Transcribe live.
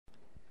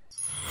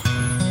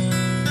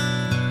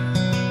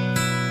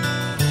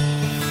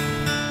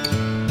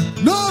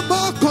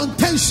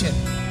tension,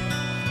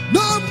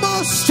 no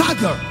more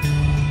struggle,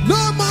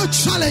 no more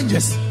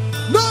challenges,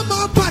 no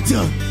more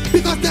battle,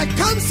 because there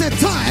comes a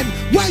time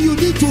where you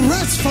need to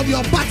rest from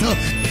your battle.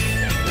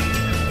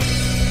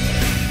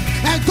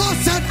 And God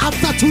said,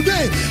 after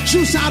today,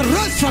 you shall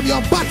rest from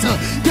your battle.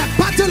 The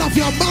battle of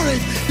your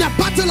marriage, the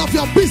battle of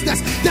your business,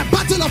 the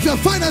battle of your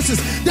finances,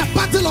 the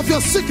battle of your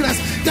sickness,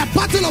 the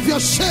battle of your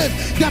shame,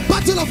 the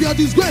battle of your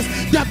disgrace,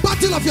 the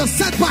battle of your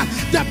setback,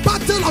 the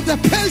battle of the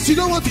pains you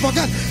don't want to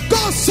forget.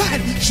 God said,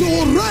 you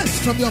will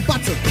rest from your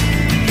battle.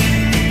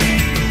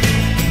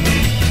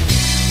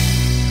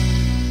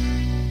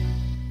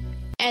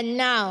 And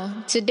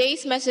now,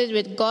 today's message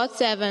with God's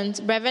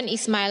servant, Reverend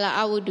Ismaila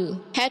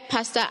Awudu, Head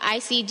Pastor,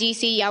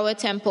 ICGC Yahweh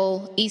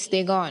Temple, East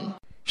Legon.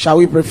 Shall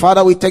we pray?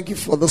 Father, we thank you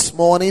for this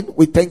morning.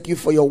 We thank you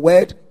for your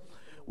word.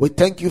 We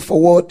thank you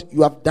for what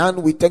you have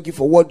done. We thank you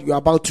for what you are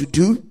about to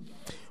do.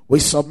 We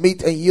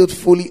submit and yield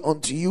fully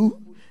unto you.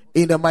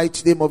 In the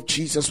mighty name of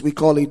Jesus, we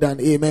call it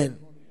done. Amen.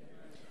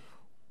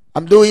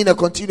 I'm doing a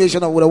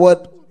continuation of the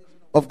word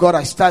of God.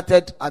 I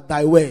started at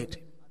thy word.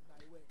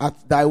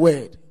 At thy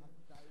word.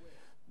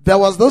 There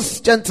was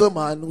this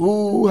gentleman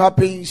who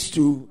happens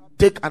to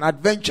take an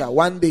adventure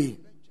one day.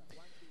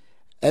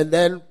 And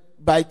then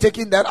by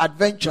taking that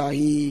adventure,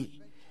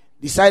 he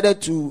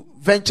decided to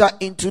venture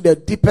into the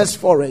deepest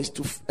forest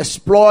to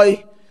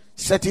exploit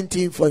certain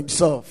things for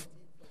himself.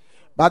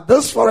 But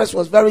this forest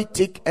was very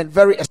thick and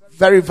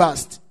very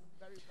vast.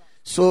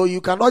 So you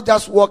cannot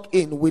just walk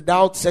in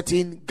without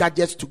certain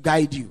gadgets to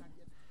guide you.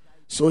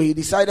 So he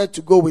decided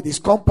to go with his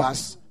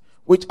compass,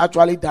 which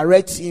actually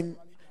directs him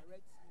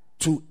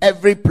to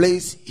every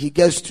place he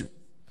gets to.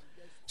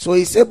 So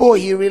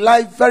he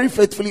relied very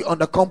faithfully on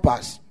the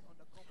compass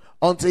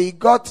until he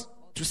got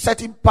to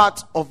certain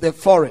part of the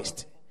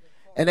forest.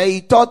 And then he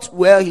thought,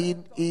 well, he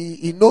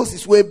knows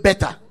his way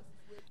better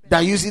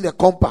than using the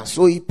compass.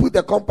 So he put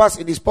the compass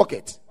in his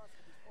pocket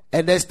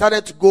and then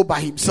started to go by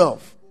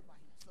himself,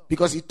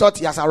 because he thought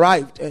he has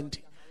arrived and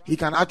he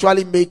can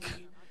actually make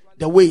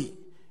the way.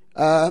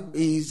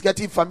 He's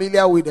getting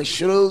familiar with the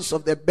shrills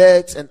of the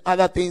birds and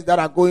other things that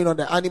are going on,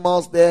 the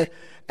animals there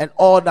and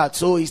all that.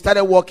 So he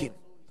started walking.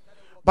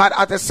 But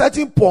at a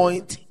certain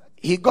point,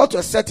 he got to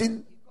a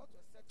certain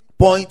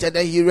point and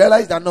then he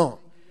realized that no,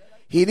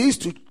 he needs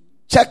to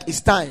check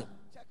his time.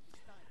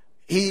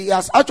 He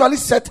has actually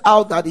set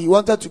out that he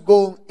wanted to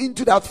go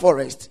into that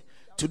forest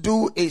to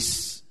do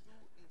his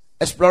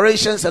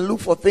explorations and look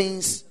for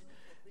things.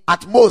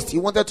 At most, he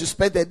wanted to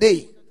spend the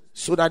day,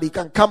 so that he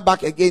can come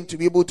back again to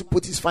be able to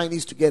put his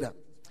findings together.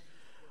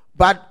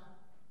 But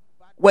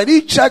when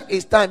he checked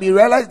his time, he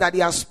realized that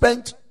he has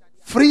spent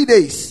 3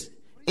 days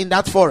in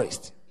that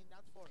forest.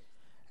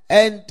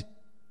 And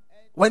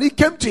when he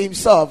came to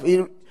himself,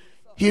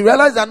 he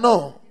realized that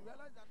no,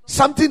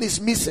 something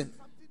is missing.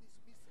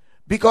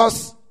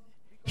 Because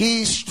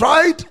he's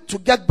tried to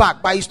get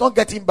back, but he's not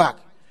getting back.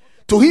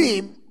 To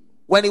him,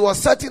 when he was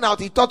setting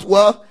out, he thought,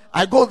 well,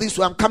 I go this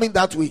way, I'm coming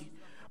that way.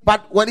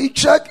 But when he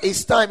checked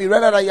his time, he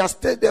realized that he had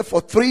stayed there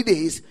for 3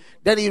 days.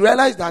 Then he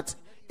realized that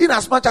in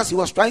as much as he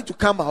was trying to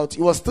come out,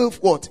 he was still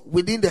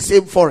within the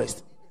same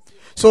forest.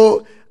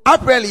 So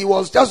apparently he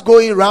was just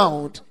going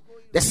around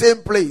the same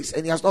place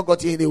and he has not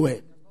got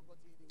anywhere.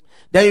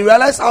 Then he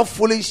realized how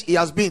foolish he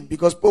has been,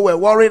 because people were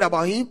worried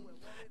about him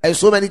and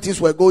so many things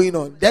were going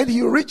on. Then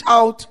he reached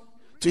out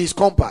to his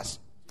compass.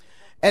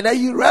 And then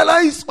he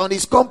realized on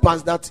his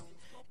compass that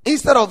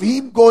instead of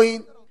him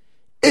going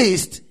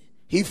east,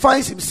 he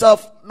finds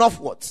himself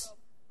northwards.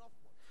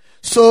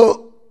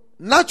 So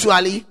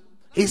naturally,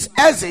 his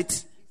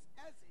exit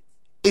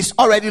is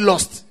already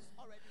lost.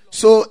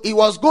 So he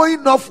was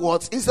going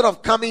northwards instead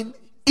of coming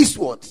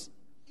eastwards.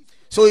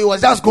 So he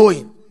was just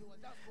going.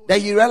 Then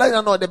he realized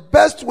that no, the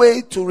best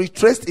way to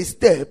retrace his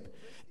step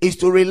is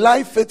to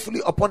rely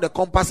faithfully upon the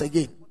compass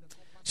again.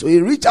 So he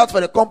reached out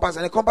for the compass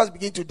and the compass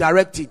began to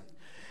direct him.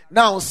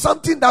 Now,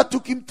 something that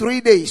took him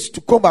 3 days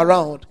to come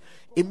around,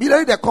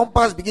 immediately the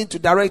compass began to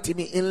direct him.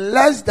 In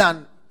less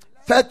than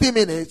 30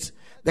 minutes,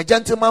 the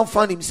gentleman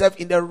found himself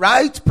in the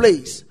right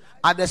place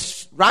at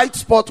the right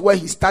spot where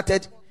he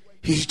started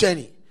his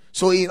journey.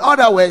 So in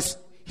other words,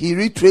 he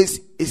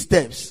retraced his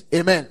steps.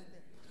 Amen.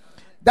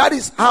 That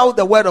is how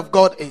the word of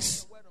God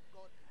is.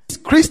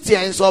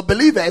 Christians or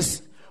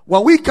believers,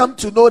 when we come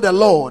to know the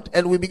Lord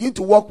and we begin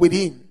to walk with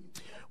him,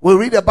 we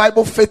read the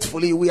Bible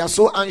faithfully. We are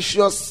so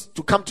anxious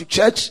to come to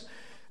church.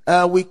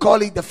 We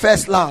call it the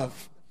first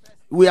love.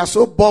 We are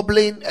so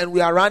bubbling and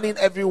we are running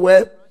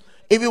everywhere.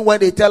 Even when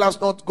they tell us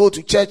not to go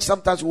to church,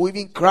 sometimes we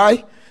even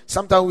cry.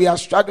 Sometimes we are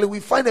struggling. We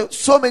find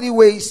so many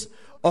ways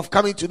of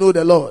coming to know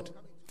the Lord.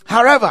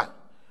 However,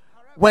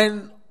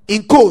 when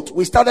in quote,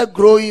 we started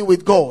growing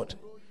with God,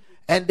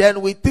 and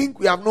then we think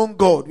we have known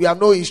God, we have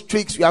known his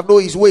tricks, we have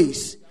known his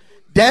ways,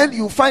 then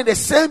you find the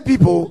same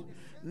people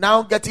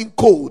now getting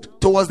cold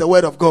towards the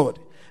word of God,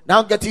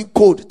 now getting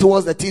cold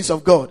towards the things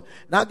of God,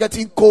 now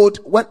getting cold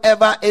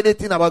whenever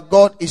anything about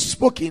God is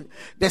spoken.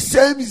 The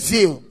same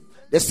zeal,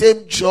 the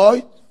same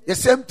joy, The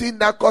same thing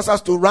that caused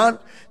us to run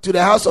to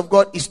the house of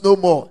God is no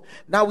more.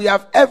 Now we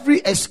have every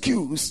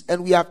excuse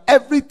and we have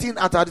everything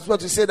at our disposal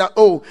to say that,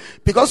 oh,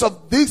 because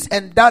of this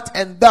and that,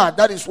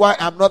 that is why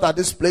I'm not at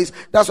this place.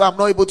 That's why I'm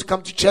not able to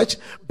come to church.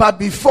 But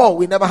before,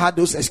 we never had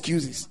those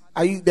excuses.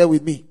 Are you there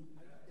with me?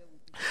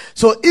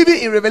 So even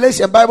in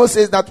Revelation, Bible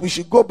says that we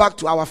should go back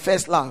to our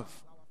first love.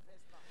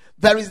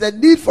 There is the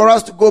need for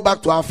us to go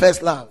back to our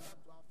first love.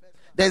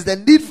 There's the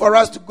need for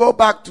us to go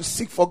back to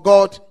seek for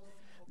God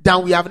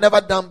than we have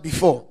never done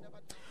before.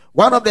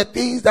 One of the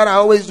things that I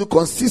always do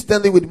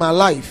consistently with my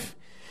life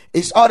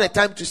is all the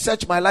time to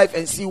search my life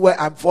and see where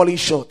I'm falling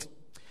short.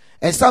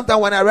 And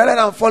sometimes when I realize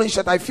I'm falling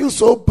short, I feel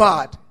so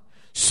bad.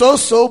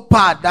 So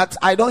bad that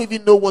I don't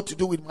even know what to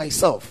do with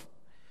myself.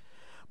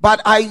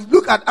 But I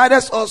look at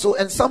others also,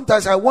 and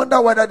sometimes I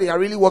wonder whether they are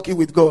really walking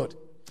with God.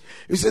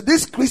 You see,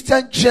 this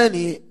Christian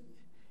journey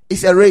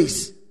is a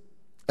race.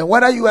 And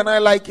whether you and I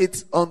like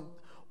it, on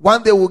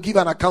one day we'll give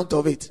an account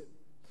of it.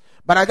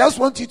 But I just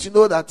want you to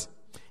know that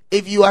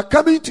if you are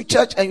coming to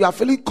church and you are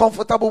feeling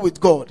comfortable with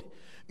God,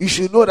 you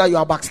should know that you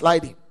are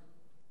backsliding.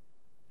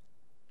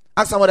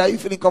 Ask somebody, are you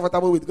feeling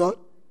comfortable with God?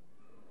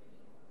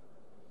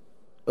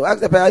 Ask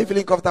the person, are you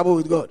feeling comfortable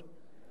with God?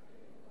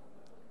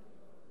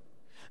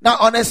 Now,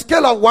 on a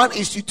scale of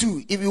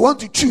 1:2, if you want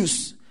to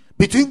choose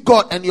between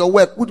God and your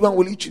work, which one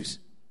will you choose?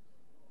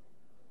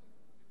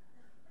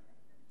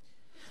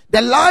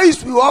 The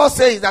lies we all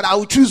say is that I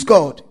will choose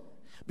God,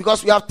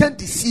 because we have 10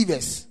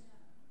 deceivers.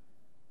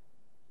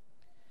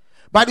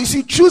 But you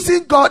see,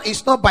 choosing God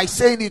is not by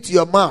saying it to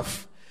your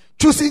mouth.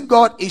 Choosing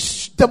God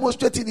is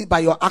demonstrating it by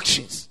your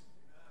actions.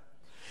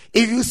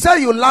 If you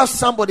say you love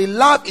somebody,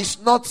 love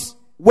is not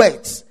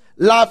words.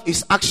 Love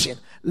is action.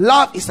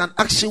 Love is an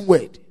action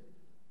word.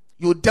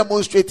 You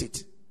demonstrate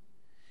it.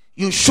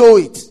 You show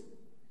it.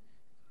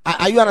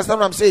 Are you understand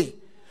what I'm saying?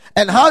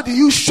 And how do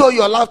you show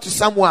your love to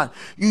someone?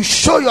 You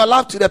show your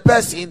love to the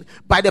person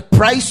by the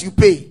price you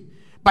pay,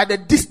 by the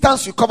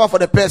distance you cover for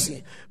the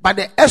person, by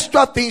the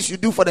extra things you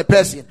do for the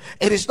person.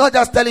 It is not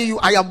just telling you,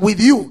 I am with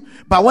you,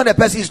 but when the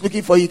person is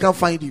looking for you, he can't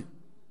find you.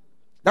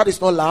 That is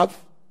not love.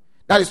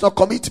 That is not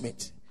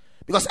commitment.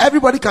 Because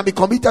everybody can be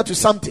committed to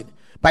something,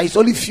 but it's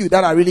only few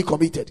that are really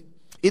committed.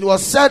 It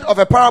was said of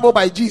a parable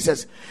by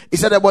Jesus. He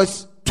said there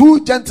was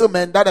 2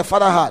 gentlemen that the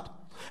father had.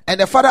 And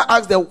the father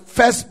asked the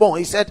firstborn,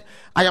 he said,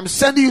 I am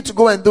sending you to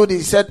go and do this.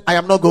 He said, I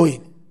am not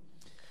going.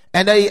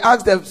 And then he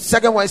asked the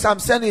second one, he said, I'm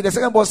sending you. The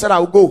second born said, I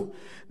will go.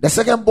 The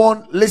second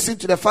born listened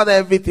to the father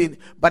everything,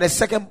 but the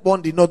second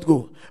born did not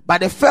go.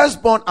 But the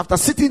firstborn, after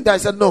sitting there,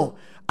 said, no,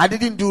 I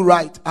didn't do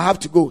right. I have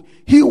to go.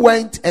 He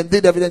went and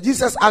did everything.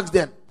 Jesus asked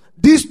them,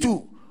 these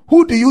 2,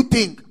 who do you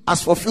think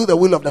has fulfilled the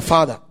will of the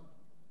Father?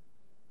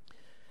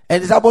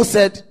 And the disciple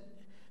said,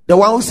 the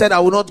one who said, I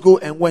will not go,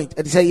 and went.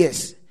 And he said,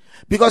 yes.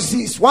 Because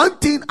it's one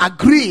thing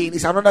agreeing,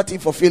 is another thing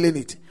fulfilling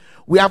it.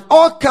 We have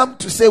all come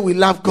to say we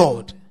love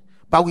God,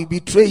 but we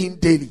betray him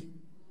daily.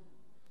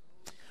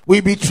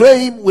 We betray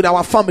him with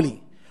our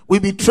family. We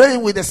betray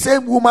him with the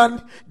same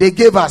woman they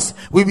gave us.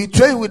 We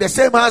betray him with the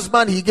same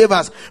husband he gave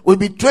us. We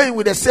betray him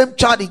with the same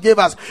child he gave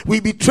us.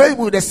 We betray him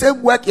with the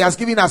same work he has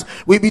given us.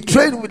 We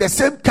betray him with the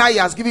same car he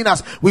has given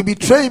us. We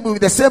betray him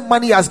with the same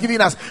money he has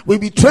given us. We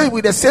betray him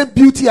with the same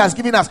beauty he has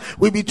given us.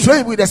 We betray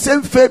him with the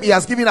same fame he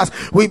has given us.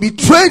 We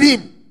betrayed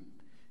him.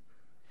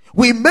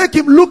 We make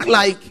him look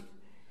like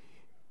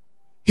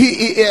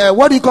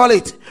what do you call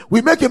it?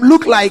 We make him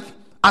look like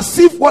as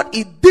if what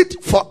he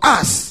did for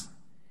us,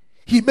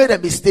 he made a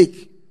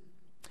mistake.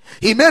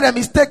 He made a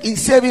mistake in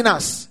saving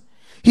us.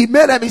 He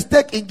made a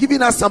mistake in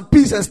giving us some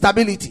peace and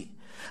stability.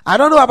 I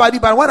don't know about you,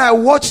 but when I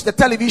watch the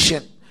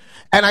television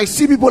and I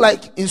see people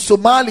like in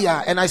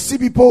Somalia, and I see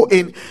people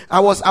I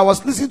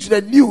was listening to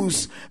the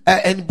news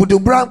in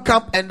Bujumbura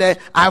camp, and the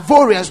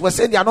Ivorians were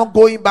saying they are not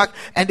going back,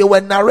 and they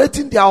were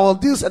narrating their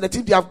ordeals and the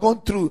things they have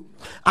gone through.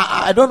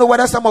 I don't know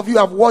whether some of you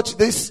have watched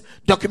this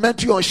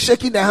documentary on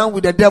shaking the hand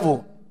with the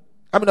devil.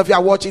 How many of you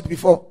have watched it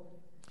before?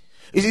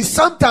 You see,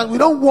 sometimes we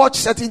don't watch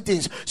certain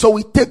things, so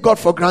we take God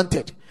for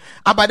granted.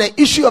 About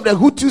the issue of the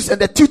Hutus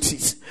and the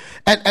Tutsis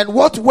and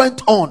what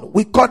went on,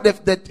 we call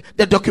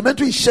the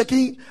documentary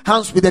Shaking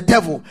Hands with the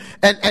Devil,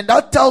 and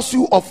that tells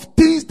you of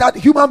things that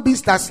human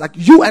beings that's like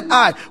you and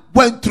I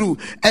went through.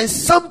 And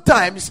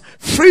sometimes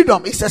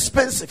freedom is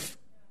expensive.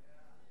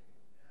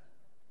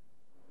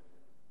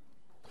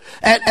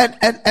 And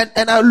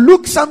I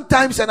look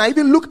sometimes, and I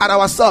even look at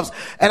ourselves,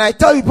 and I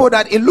tell people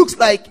that it looks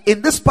like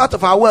in this part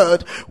of our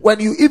world, when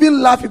you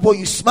even love people,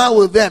 you smile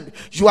with them,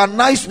 you are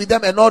nice with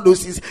them and all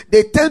those things,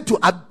 they tend to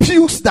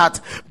abuse that.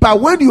 But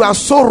when you are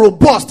so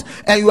robust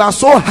and you are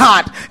so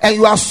hard and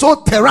you are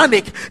so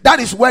tyrannic,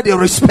 that is where they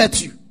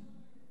respect you.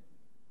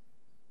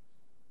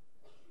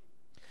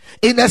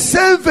 In the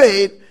same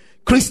vein,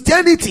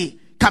 Christianity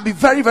can be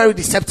very, very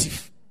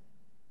deceptive.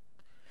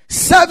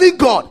 Serving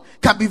God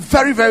can be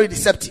very, very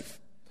deceptive.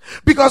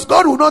 Because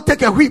God will not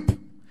take a whip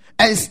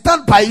and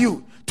stand by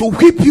you to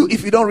whip you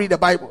if you don't read the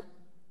Bible.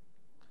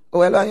 Oh,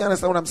 well, you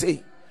understand what I'm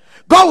saying?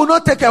 God will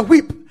not take a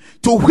whip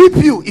to whip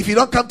you if you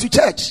don't come to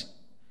church.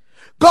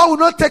 God will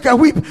not take a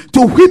whip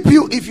to whip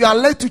you if you are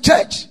late to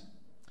church.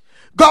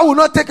 God will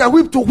not take a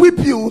whip to whip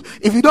you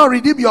if you don't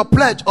redeem your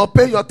pledge or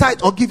pay your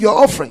tithe or give your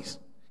offerings.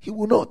 He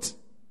will not.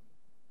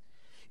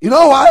 You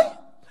know why?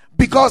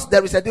 Because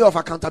there is a day of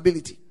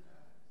accountability.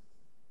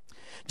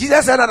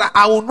 Jesus said that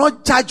I will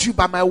not judge you,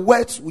 but my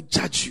words will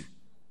judge you.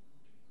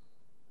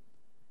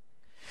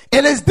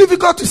 It is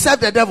difficult to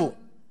serve the devil.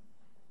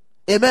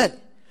 Amen.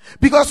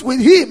 Because with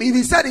him, if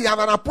he said he have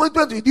an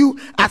appointment with you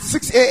at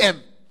 6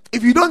 a.m.,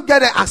 if you don't get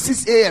there at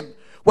 6 a.m.,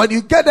 when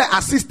you get there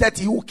at 6:30,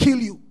 he will kill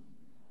you.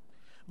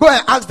 Go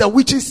and ask the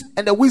witches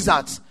and the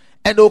wizards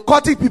and the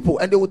occultic people,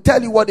 and they will tell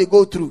you what they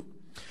go through.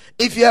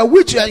 If you're a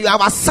witch and you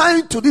have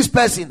assigned to this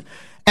person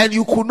and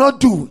you could not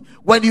do,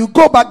 when you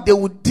go back, they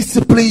will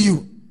discipline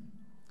you.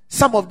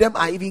 Some of them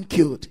are even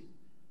killed.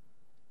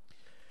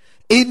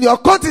 In your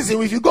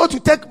occultism, if you go to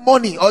take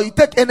money or you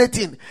take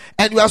anything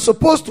and you are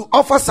supposed to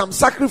offer some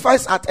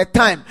sacrifice at a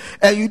time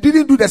and you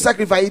didn't do the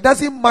sacrifice, it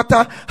doesn't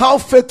matter how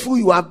faithful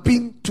you have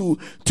been to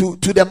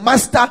the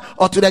master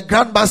or to the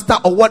grandmaster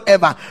or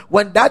whatever.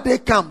 When that day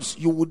comes,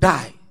 you will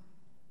die.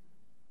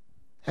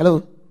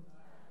 Hello?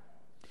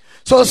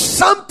 So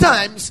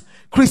sometimes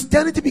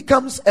Christianity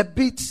becomes a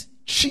bit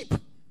cheap.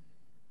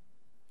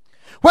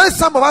 When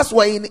some of us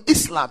were in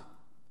Islam,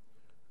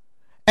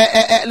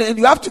 and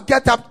you have to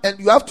get up, and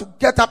you have to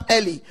get up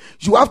early.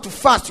 You have to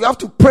fast. You have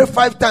to pray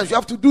 5 times. You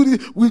have to do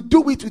this. We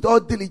do it with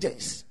all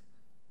diligence,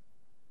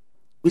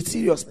 with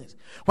seriousness.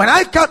 When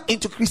I come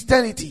into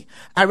Christianity,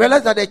 I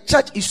realize that the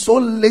church is so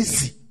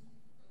lazy,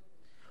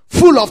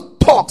 full of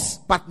talks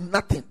but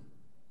nothing.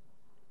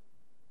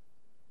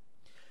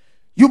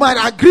 You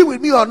might agree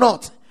with me or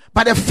not,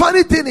 but the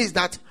funny thing is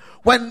that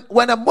when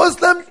a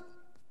Muslim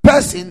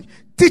person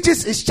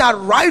teaches his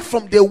child right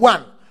from day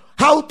one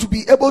how to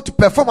be able to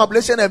perform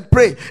oblation and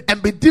pray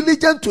and be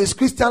diligent to his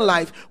Christian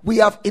life, we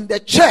have in the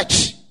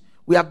church,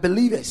 we have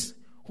believers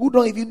who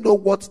don't even know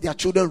what their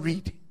children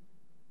read.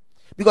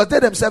 Because they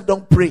themselves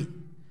don't pray.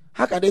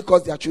 How can they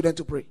cause their children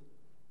to pray?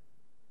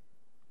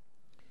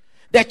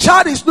 The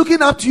child is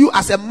looking up to you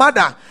as a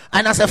mother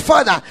and as a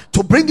father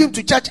to bring him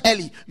to church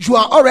early. You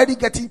are already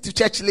getting to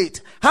church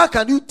late. How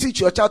can you teach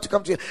your child to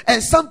come to church?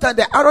 And sometimes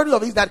the irony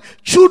of it is that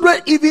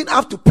children even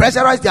have to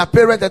pressurize their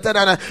parents and tell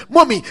them,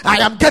 Mommy,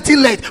 I am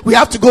getting late. We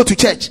have to go to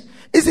church.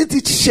 Isn't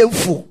it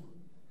shameful?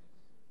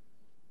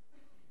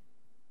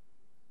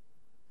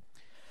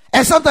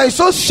 And sometimes it's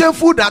so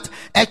shameful that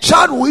a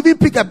child will even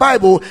pick a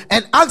Bible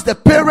and ask the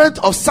parent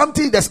of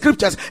something in the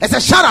scriptures and say,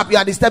 shut up, you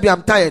are disturbing,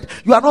 I'm tired.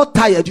 You are not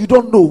tired, you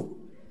don't know.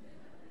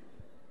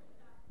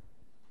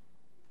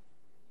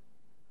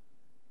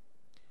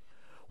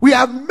 We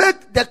have made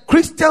the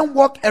Christian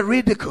walk a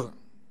ridicule.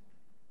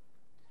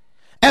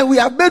 And we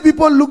have made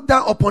people look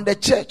down upon the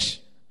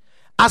church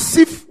as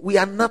if we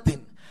are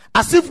nothing.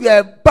 As if we are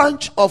a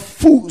bunch of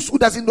fools who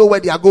doesn't know where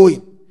they are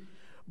going.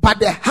 But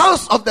the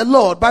house of the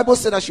Lord, Bible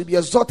said, that should be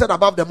exalted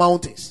above the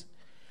mountains.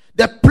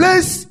 The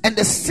place and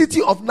the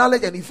city of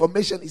knowledge and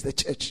information is the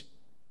church.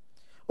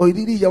 Oh, you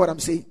didn't hear what I'm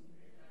saying?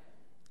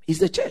 It's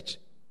the church.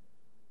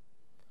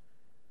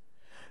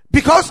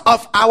 Because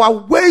of our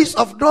ways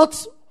of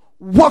not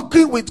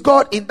walking with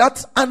God in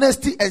that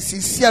honesty and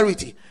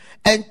sincerity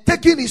and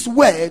taking his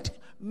word,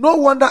 no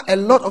wonder a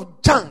lot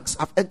of junks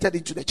have entered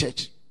into the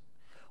church.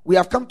 We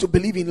have come to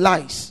believe in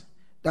lies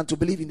than to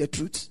believe in the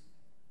truth.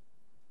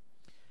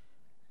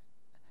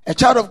 A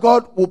child of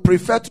God will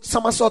prefer to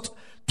somersault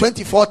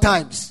 24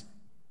 times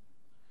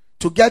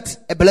to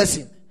get a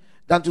blessing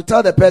than to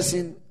tell the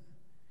person,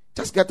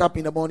 just get up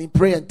in the morning,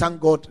 pray and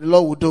thank God, the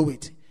Lord will do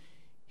it.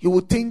 He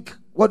will think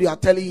what you are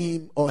telling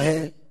him or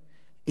her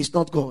is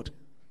not God.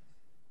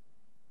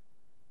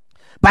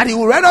 But he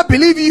will rather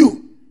believe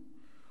you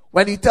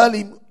when you tell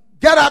him,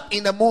 get up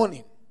in the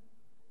morning,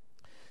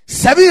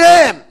 7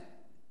 a.m.,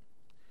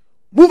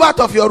 move out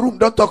of your room,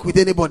 don't talk with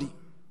anybody.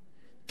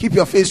 Keep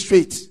your face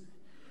straight.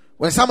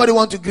 When somebody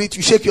wants to greet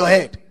you, shake your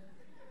head.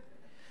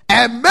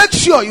 And make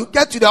sure you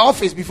get to the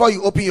office before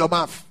you open your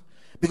mouth.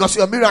 Because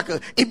your miracle,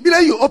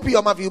 immediately you open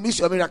your mouth, you miss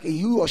your miracle,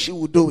 he or she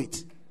will do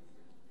it.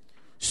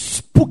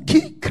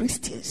 Spooky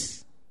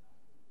Christians.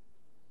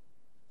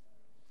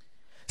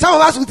 Some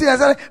of us will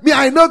think, me,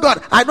 I know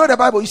God, I know the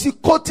Bible. You see,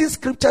 quoting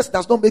scriptures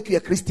does not make you a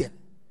Christian.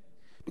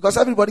 Because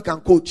everybody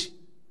can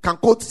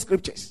quote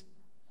scriptures.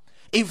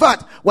 In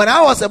fact, when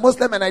I was a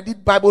Muslim and I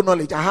did Bible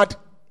knowledge, I had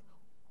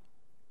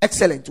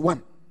excellent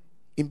one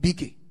in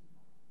BK.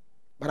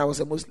 But I was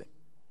a Muslim.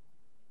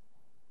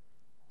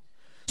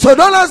 So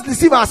don't let's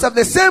deceive ourselves.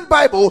 The same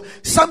Bible,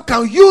 some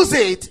can use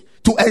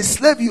it to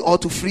enslave you or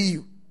to free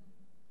you.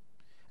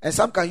 And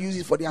some can use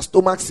it for their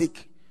stomach's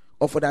sake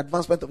or for the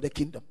advancement of the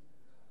kingdom.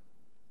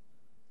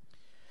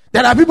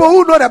 There are people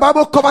who know the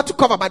Bible cover to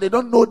cover, but they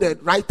don't know the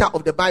writer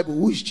of the Bible,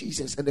 who is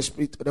Jesus and the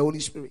Spirit, the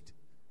Holy Spirit.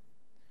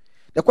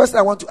 The question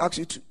I want to ask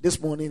you this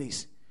morning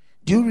is,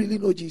 do you really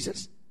know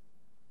Jesus?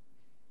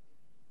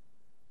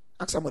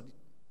 Ask somebody,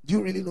 do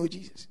you really know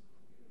Jesus?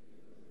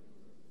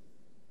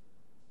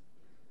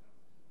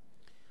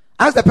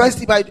 Ask the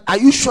person, are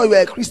you sure you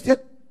are a Christian?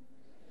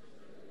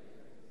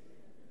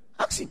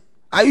 Ask him.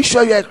 Are you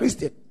sure you are a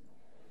Christian?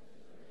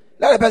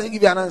 Let the person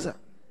give you an answer.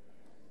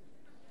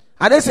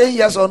 Are they saying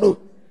yes or no?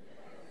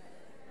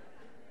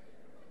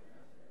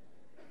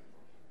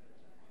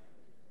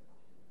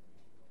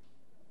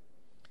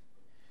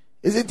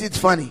 Isn't it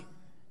funny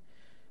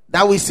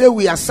that we say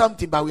we are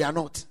something but we are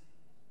not?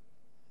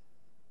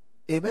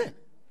 Amen.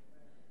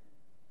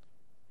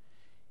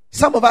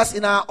 Some of us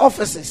in our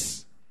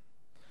offices,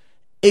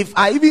 if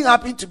I even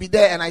happen to be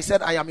there and I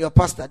said I am your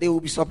pastor, they will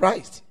be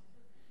surprised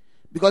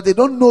because they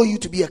don't know you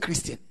to be a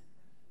Christian.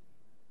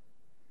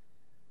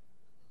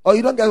 Or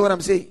you don't get what I'm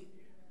saying?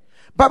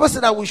 Bible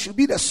said that we should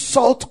be the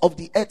salt of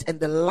the earth and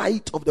the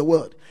light of the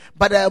world.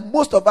 But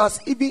most of us,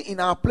 even in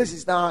our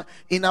places now,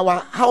 in our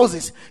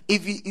houses,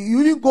 if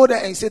you even go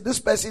there and say this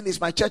person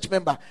is my church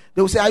member,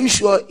 they will say, are you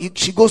sure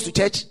she goes to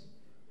church?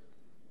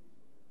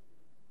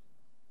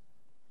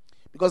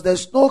 Because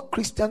there's no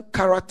Christian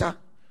character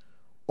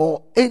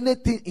or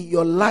anything in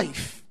your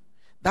life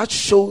that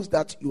shows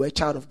that you are a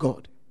child of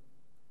God.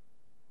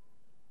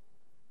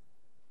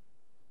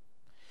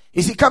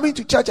 You see, coming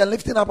to church and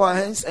lifting up our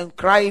hands and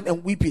crying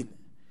and weeping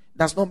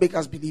does not make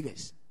us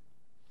believers.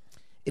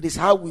 It is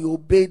how we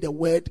obey the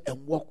word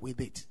and walk with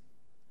it.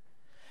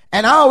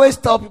 And I always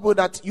tell people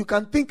that you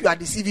can think you are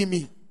deceiving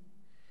me.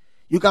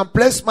 You can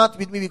play smart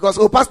with me because,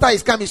 oh, pastor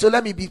is coming, so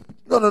let me be.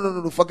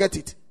 No, forget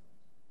it.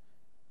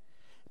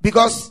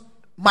 Because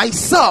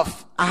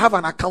myself, I have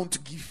an account to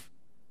give.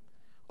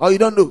 Or you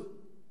don't know.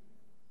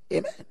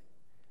 Amen.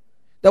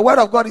 The word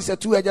of God is a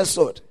two-edged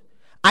sword.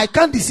 I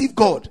can't deceive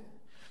God.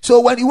 So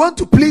when you want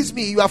to please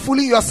me, you are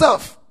fooling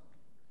yourself.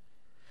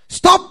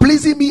 Stop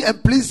pleasing me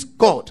and please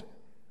God.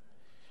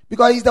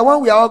 Because he's the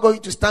one we are all going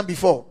to stand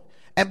before.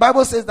 And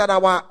Bible says that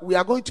we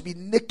are going to be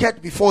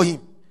naked before him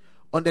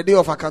on the day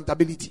of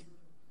accountability.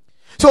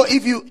 So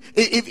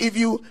if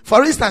you,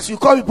 for instance, you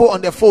call people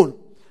on the phone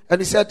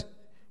and he said,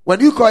 when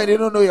you call and they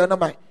don't know your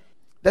number,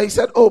 then he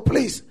said, oh,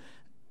 please,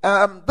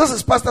 this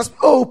is Pastor.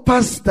 Oh,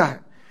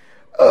 Pastor.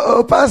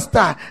 Oh,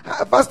 Pastor.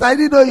 Pastor, I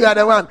didn't know you are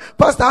the one.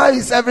 Pastor, how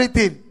is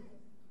everything?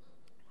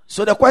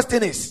 So the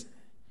question is,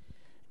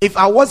 if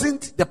I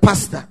wasn't the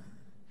pastor,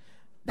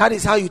 that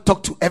is how you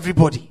talk to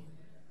everybody.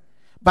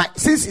 But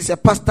since it's a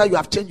pastor, you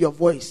have changed your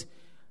voice.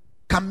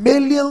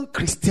 Chameleon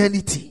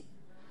Christianity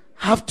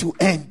have to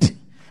end.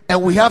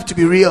 And we have to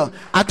be real.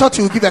 I thought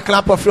you would give a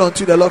clap of praise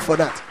unto the Lord for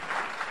that.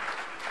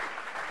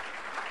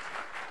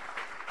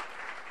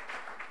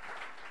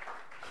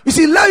 You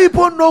see, let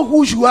people know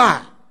who you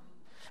are.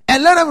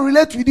 And let them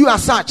relate with you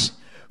as such.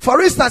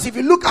 For instance, if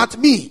you look at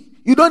me,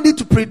 you don't need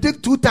to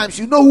predict 2 times.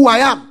 You know who I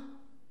am.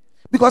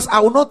 Because I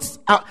will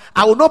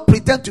not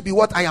pretend to be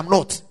what I am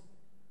not.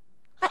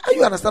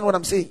 You understand what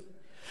I'm saying?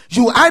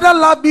 You either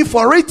love me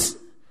for it,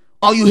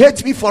 or you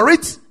hate me for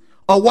it,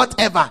 or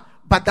whatever.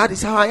 But that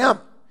is how I am.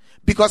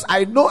 Because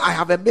I know I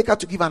have a maker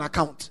to give an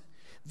account.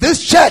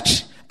 This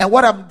church and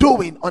what I'm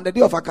doing on the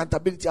day of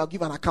accountability, I'll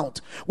give an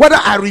account. Whether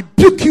I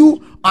rebuke you,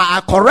 or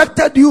I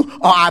corrected you,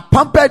 or I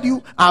pampered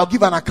you, I'll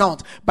give an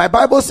account. My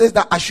Bible says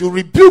that I should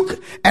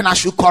rebuke, and I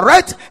should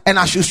correct, and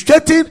I should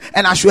straighten,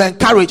 and I should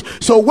encourage.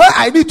 So where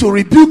I need to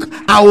rebuke,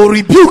 I will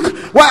rebuke.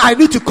 Where I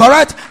need to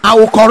correct, I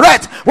will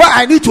correct. Where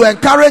I need to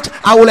encourage,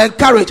 I will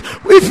encourage.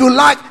 If you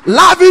like,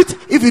 love it.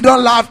 If you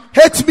don't love,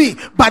 hate me.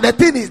 But the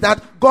thing is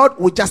that God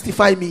will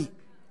justify me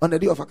on the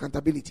day of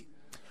accountability.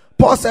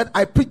 Paul said,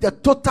 I preach the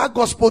total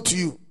gospel to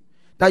you,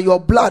 that your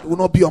blood will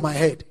not be on my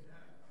head.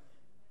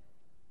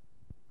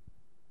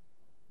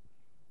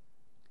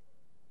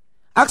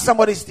 Ask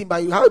somebody sitting by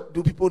you, how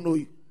do people know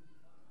you?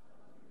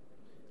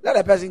 Let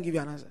a person give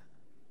you an answer.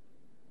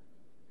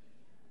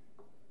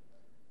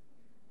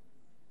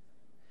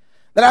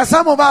 There are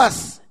some of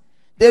us,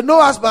 they know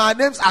us by our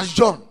names as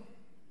John.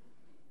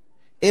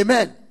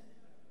 Amen.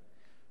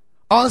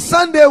 On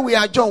Sunday, we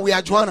are John, we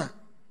are Joanna.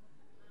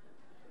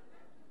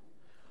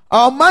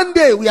 On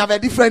Monday, we have a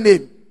different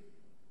name.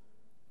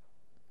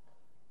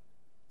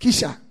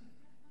 Kisha.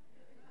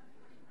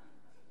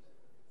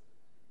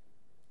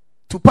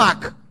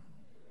 Tupac.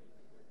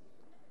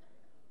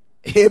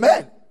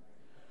 Amen.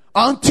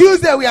 On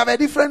Tuesday, we have a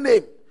different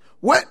name.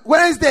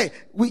 Wednesday,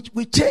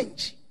 we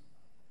change.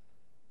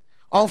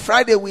 On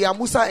Friday, we are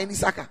Musa and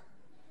Isaka.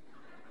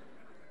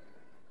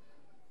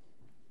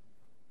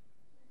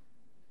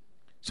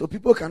 So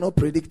people cannot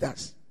predict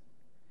us.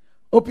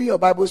 Open your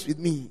Bibles with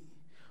me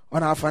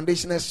on our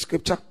foundational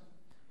scripture.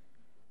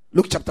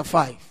 Luke chapter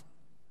 5.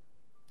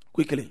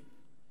 Quickly.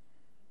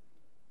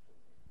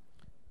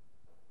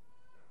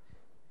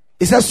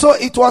 It says, so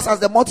it was as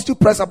the multitude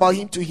pressed about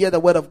him to hear the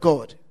word of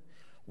God.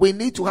 We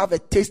need to have a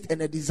taste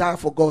and a desire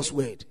for God's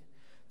word.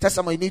 Tell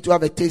someone, you need to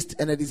have a taste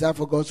and a desire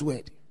for God's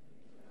word.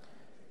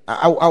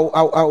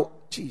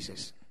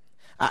 Jesus.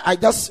 I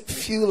just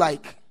feel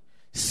like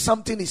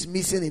something is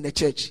missing in the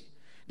church.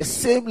 The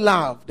same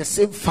love, the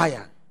same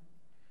fire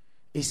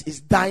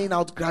is dying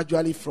out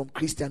gradually from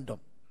Christendom.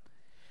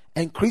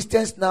 And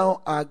Christians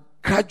now are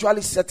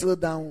gradually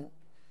settled down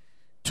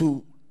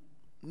to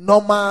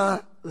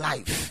normal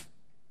life.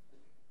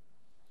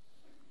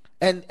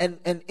 And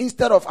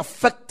instead of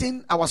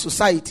affecting our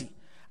society,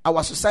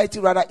 our society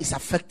rather is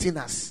affecting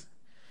us.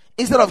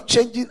 Instead of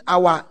changing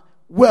our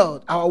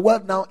world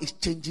now is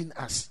changing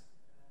us.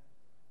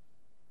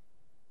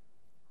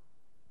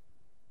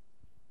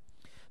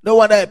 No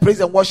wonder a praise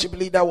and worship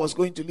leader was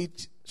going to lead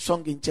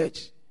song in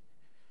church.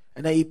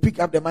 And then he picked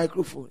up the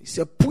microphone. He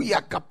said,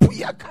 Puyaka,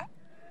 Puyaka.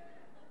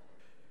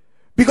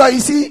 Because you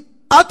see,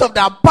 out of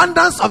the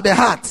abundance of the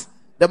heart,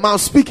 the mouth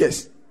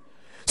speaks.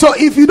 So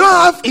if you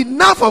don't have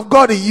enough of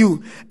God in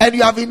you, and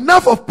you have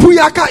enough of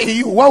Puyaka in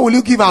you, what will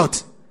you give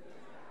out?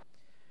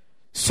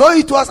 So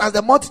it was, as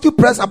the multitude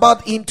pressed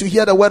about him to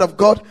hear the word of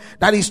God,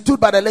 that he stood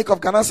by the lake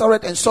of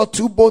Gennesaret and saw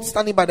two boats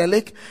standing by the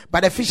lake.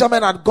 But the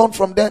fishermen had gone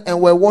from there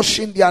and were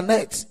washing their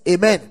nets.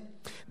 Amen.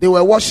 They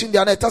were washing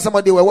their net. Tell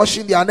somebody, they were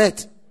washing their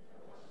net.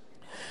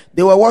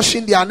 They were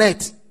washing their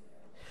net.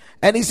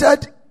 And he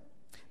said,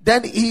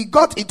 then he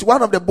got into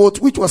one of the boats,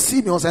 which was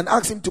Simeon's, and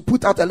asked him to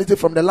put out a little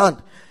from the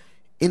land.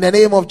 In the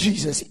name of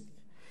Jesus.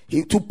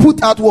 To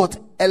put out what?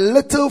 A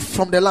little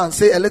from the land.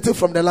 Say, a little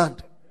from the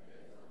land.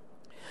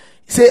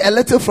 Say, a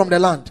little from the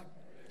land.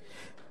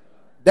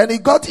 Then he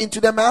got into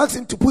them and asked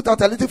him to put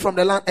out a little from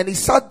the land. And he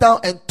sat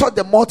down and taught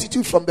the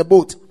multitude from the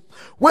boat.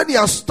 When he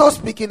had stopped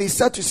speaking, he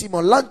said to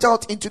Simon, launch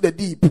out into the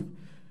deep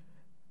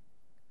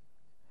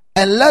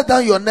and let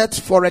down your net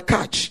for a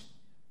catch.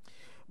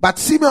 But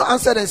Simon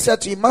answered and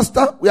said to him,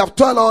 Master, we have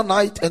toiled all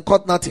night and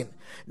caught nothing.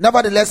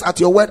 Nevertheless, at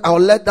your word, I will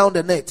let down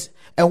the net.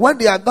 And when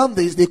they had done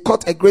this, they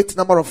caught a great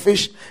number of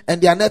fish,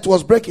 and their net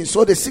was breaking.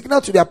 So they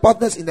signaled to their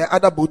partners in the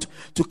other boat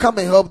to come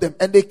and help them.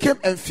 And they came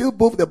and filled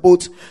both the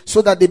boats,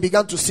 so that they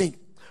began to sink.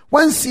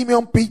 When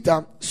Simon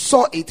Peter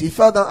saw it, he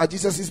fell down at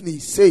Jesus'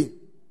 knees, saying,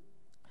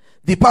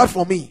 Depart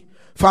from me,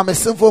 for I am a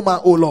sinful man,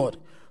 O Lord.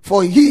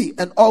 For he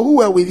and all who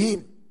were with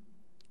him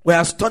were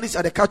astonished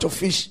at the catch of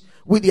fish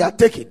which they had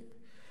taken.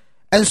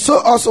 And so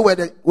also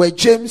were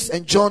James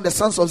and John, the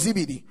sons of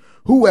Zebedee,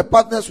 who were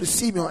partners with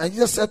Simon. And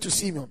Jesus said to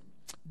Simon,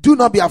 do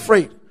not be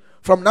afraid.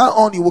 From now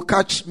on you will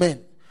catch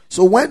men.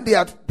 So when they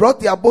had brought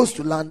their boats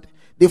to land,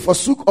 they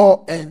forsook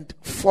all and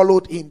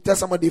followed him. Tell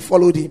somebody they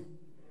followed him.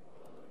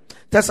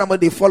 Tell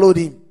somebody they followed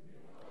him.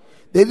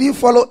 They didn't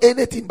follow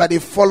anything, but they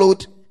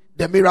followed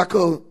the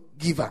miracle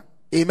giver.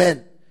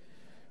 Amen.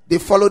 They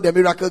followed the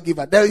miracle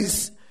giver. There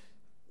is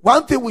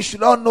one thing we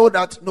should all know,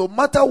 that no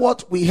matter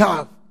what we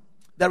have,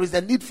 there is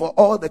a need for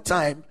all the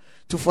time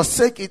to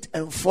forsake it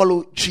and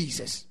follow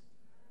Jesus.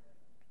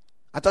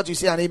 I thought you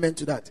say an amen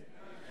to that.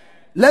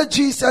 Let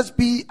Jesus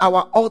be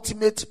our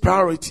ultimate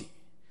priority.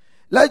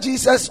 Let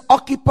Jesus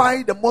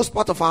occupy the most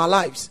part of our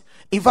lives.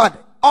 In fact,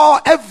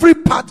 every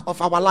part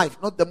of our life,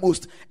 not the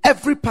most,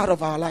 every part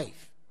of our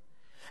life.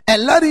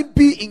 And let him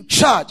be in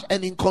charge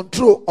and in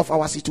control of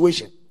our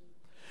situation.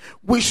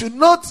 We should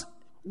not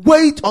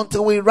wait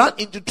until we run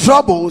into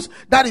troubles.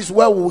 That is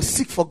where we will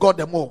seek for God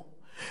the more.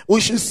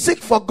 We should seek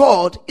for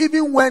God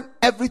even when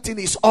everything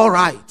is all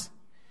right.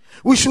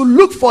 We should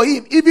look for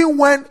him even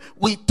when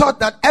we thought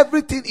that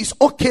everything is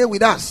okay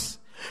with us.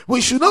 We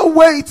should not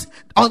wait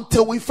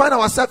until we find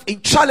ourselves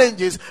in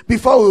challenges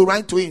before we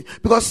run to him,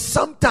 because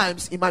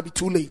sometimes it might be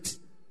too late.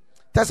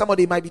 Tell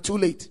somebody it might be too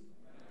late.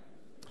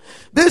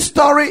 This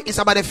story is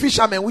about a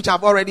fisherman, which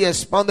I've already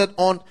expounded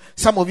on.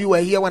 Some of you were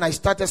here when I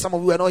started, some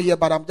of you were not here,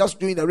 but I'm just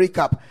doing a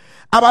recap.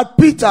 About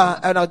Peter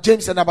and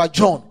James and about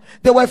John.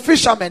 They were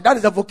fishermen. That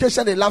is the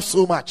vocation they love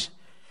so much.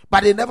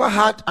 But they never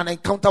had an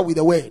encounter with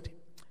the word.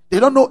 They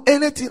don't know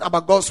anything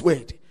about God's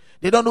word.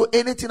 They don't know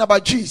anything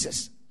about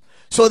Jesus.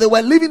 So they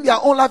were living their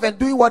own life and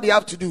doing what they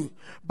have to do.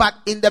 But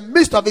in the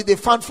midst of it, they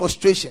found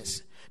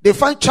frustrations. They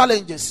find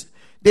challenges.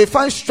 They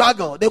find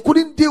struggle. They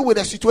couldn't deal with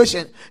the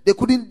situation. They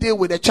couldn't deal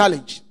with the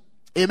challenge.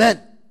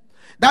 Amen.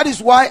 That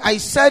is why I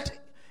said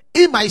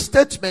in my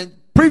statement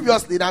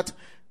previously that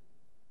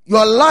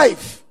your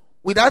life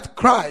without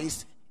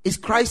Christ is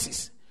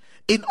crisis.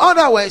 In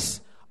other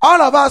words,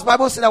 all of us,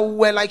 Bible said that we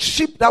were like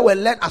sheep that were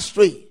led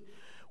astray.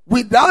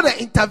 Without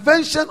the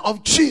intervention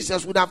of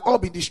Jesus, we would have all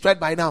been destroyed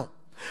by now.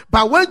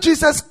 But when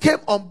Jesus came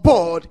on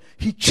board,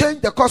 he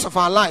changed the course of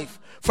our life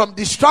from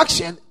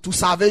destruction to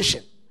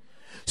salvation.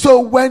 So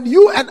when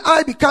you and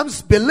I become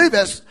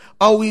believers,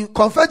 or we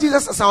confess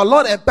Jesus as our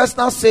Lord and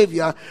personal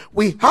Savior,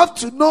 we have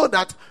to know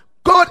that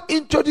God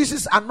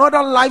introduces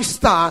another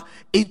lifestyle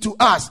into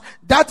us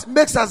that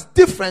makes us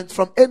different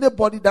from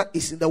anybody that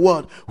is in the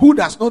world who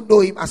does not know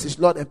him as his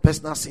Lord and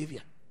personal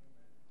Savior.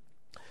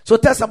 So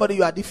tell somebody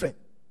you are different.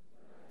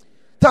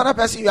 Tell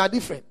another person you are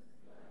different.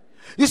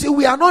 You see,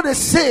 we are not the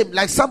same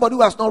like somebody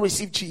who has not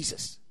received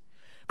Jesus.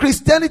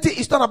 Christianity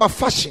is not about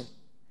fashion.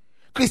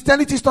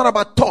 Christianity is not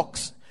about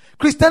talks.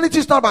 Christianity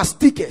is not about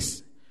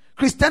stickers.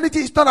 Christianity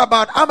is not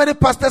about how many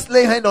pastors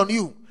lay hand on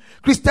you.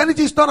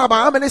 Christianity is not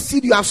about how many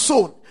seed you have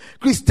sown.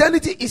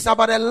 Christianity is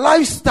about a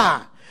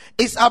lifestyle.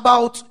 It's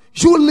about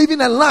you living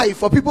a life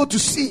for people to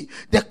see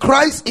the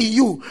Christ in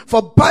you.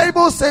 For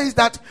Bible says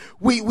that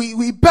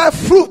we bear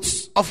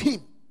fruits of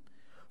him.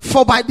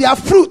 For by their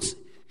fruits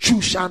you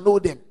shall know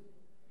them.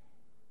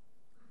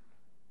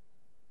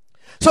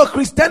 So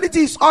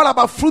Christianity is all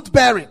about fruit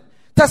bearing.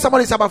 Tell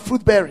somebody it's about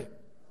fruit bearing.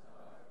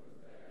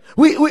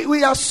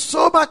 We are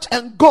so much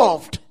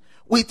engulfed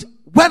with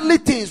worldly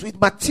things, with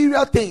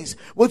material things,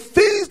 with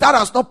things that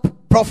does not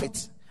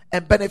profit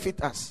and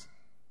benefit us.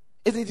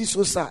 Isn't it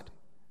so sad?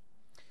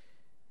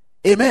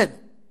 Amen.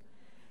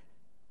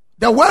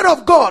 The word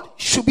of God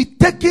should be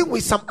taken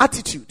with some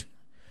attitude.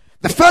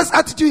 The first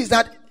attitude is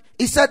that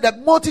he said the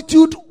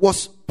multitude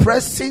was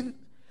pressing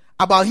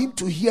about him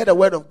to hear the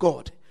word of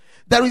God.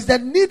 There is the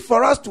need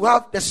for us to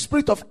have the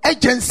spirit of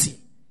urgency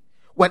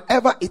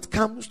whenever it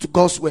comes to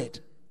God's word.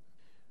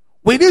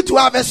 We need to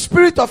have a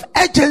spirit of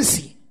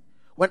urgency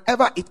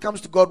whenever it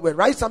comes to God's word.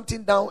 Write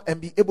something down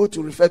and be able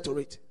to refer to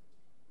it.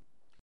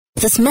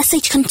 This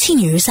message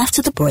continues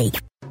after the break.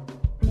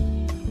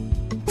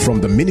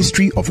 From the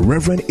ministry of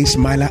Reverend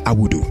Ismaila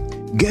Awudu,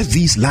 get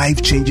these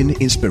life-changing,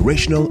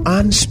 inspirational,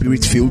 and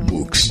spirit-filled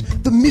books.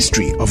 The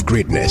Mystery of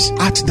Greatness,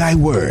 At Thy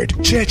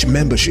Word, Church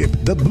Membership,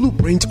 The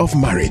Blueprint of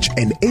Marriage,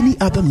 and any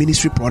other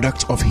ministry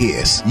product of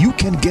his. You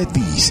can get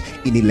these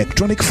in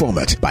electronic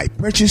format by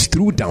purchase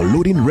through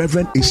downloading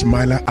Reverend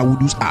Ismaila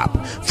Awudu's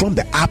app from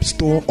the App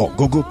Store or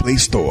Google Play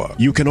Store.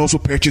 You can also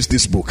purchase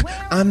this book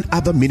and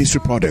other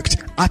ministry product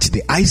at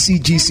the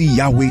ICGC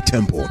Yahweh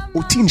Temple,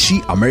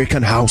 Otinshi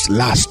American House,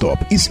 Last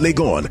Stop, East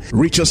Legon.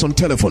 Reach us on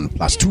telephone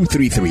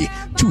 +233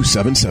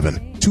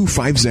 277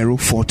 250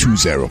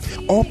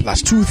 420 or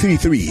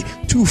 +233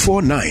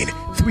 249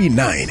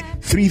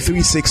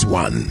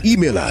 393361.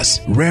 Email us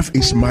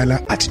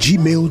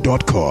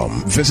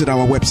revismaila@gmail.com. Visit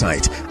our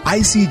website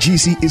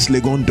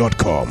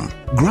icgcislegon.com.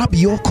 Grab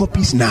your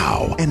copies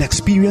now and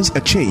experience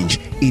a change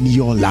in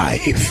your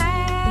life.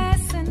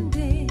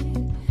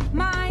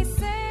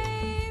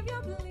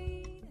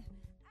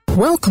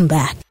 Welcome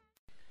back.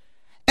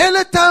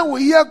 Anytime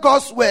we hear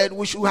God's word,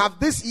 we should have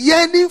this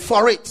yearning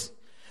for it.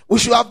 We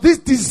should have this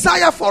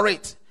desire for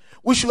it.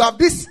 We should have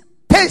this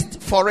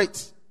taste for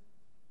it.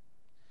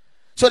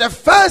 So the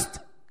first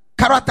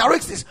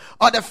characteristics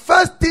or the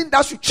first thing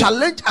that should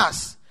challenge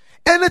us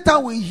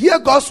anytime we hear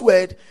God's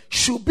word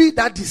should be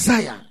that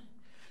desire,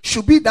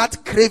 should be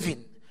that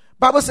craving.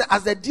 Bible says,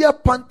 as the deer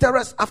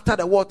panteth after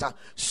the water,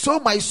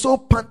 so my soul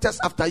panteth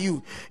after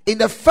you. In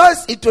the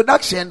first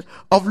introduction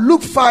of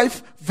Luke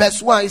 5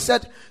 verse 1, he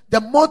said, the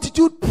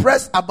multitude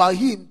pressed about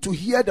him to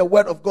hear the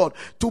word of God.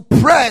 To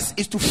press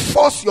is to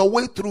force your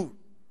way through.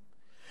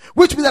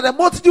 Which means that the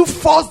multitude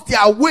forced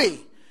their way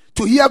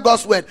to hear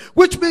God's word.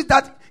 Which means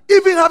that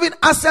even having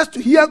access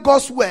to hear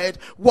God's word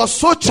was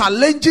so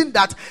challenging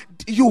that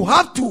you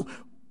have to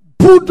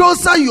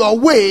bulldozer your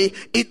way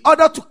in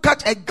order to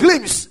catch a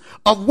glimpse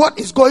of what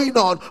is going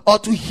on or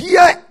to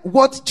hear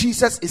what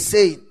Jesus is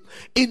saying.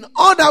 In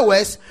other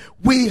words,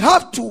 we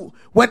have to,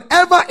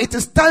 whenever it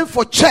is time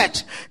for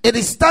church, it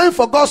is time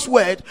for God's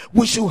word,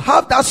 we should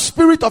have that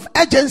spirit of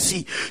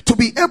urgency to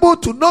be able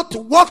to not to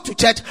walk to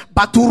church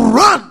but to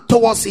run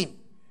towards him.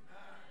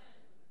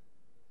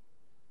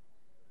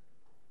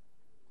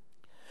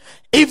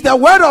 If the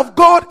word of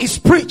God is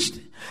preached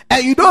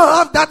and you don't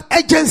have that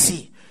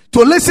urgency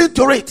to listen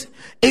to it,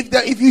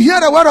 if you hear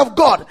the word of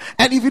God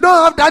and if you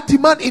don't have that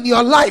demand in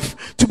your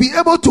life to be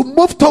able to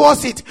move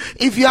towards it,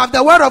 if you have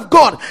the word of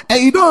God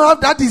and you don't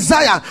have that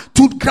desire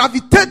to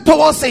gravitate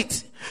towards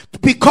it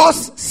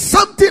because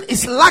something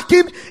is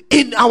lacking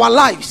in our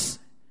lives,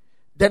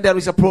 then there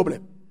is a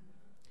problem.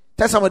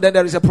 Tell someone, then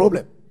there is a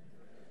problem.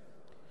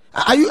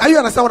 Are you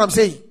understand what I'm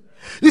saying?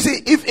 You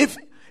see,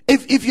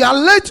 if you are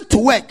late to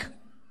work,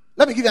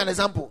 let me give you an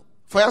example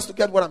for us to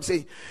get what I'm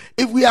saying.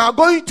 If we are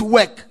going to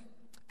work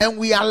and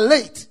we are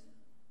late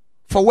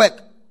for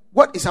work,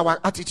 what is our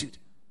attitude?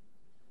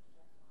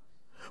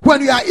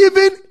 When we are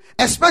even,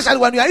 especially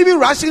when we are even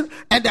rushing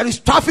and there is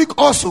traffic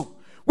also,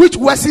 which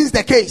worsens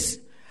the case,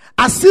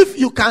 as if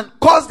you can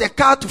cause the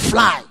car to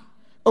fly.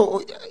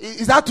 Oh,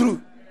 is that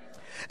true?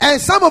 And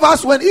some of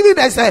us, when even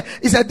there's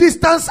a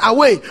distance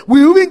away,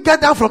 we even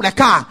get down from the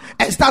car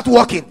and start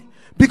walking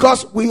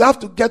because we have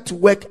to get to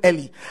work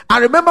early. I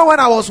remember when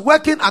I was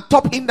working at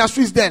Top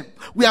Industries then,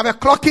 we have a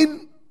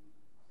clocking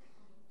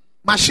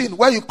machine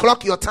where you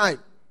clock your time.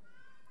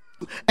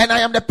 And I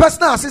am the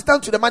personal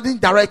assistant to the managing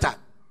director.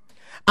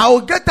 I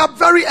will get up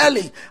very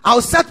early. I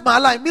will set my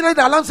alarm. Immediately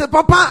the alarm says,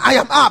 Papa, I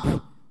am up.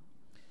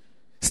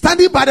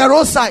 Standing by the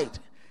roadside.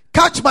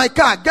 Catch my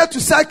car, get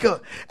to cycle.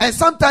 And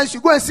sometimes you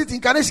go and sit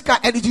in Kane's car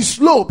and it is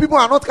slow. People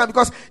are not coming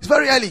because it's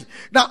very early.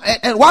 Now,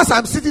 and whilst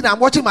I'm sitting, I'm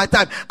watching my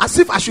time as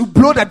if I should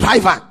blow the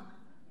driver.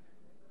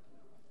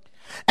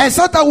 And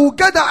sometimes we'll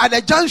get there at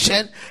the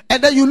junction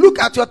and then you look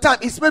at your time.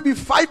 It's maybe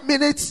 5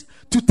 minutes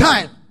to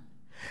time.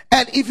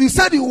 And if you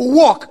said you will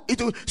walk,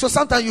 so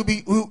sometimes you'll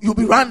be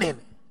running.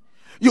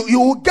 You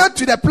will get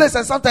to the place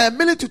and sometimes a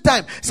minute to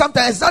time.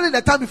 Sometimes exactly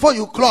the time before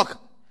you clock.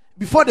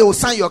 Before they will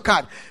sign your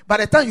card. By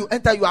the time you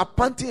enter, you are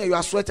panting and you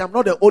are sweating. I'm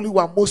not the only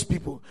one, most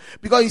people.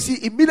 Because you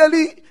see,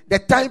 immediately the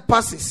time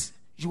passes,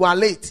 you are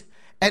late.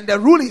 And the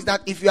rule is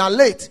that if you are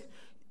late,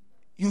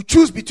 you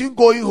choose between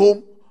going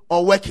home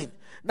or working.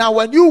 Now,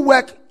 when you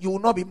work, you will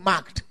not be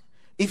marked.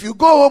 If you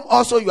go home,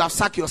 also you have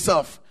sacked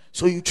yourself.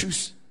 So you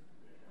choose.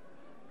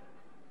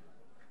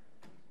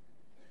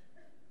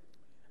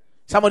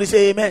 Somebody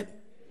say amen.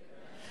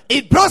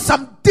 It brought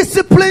some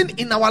discipline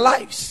in our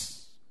lives.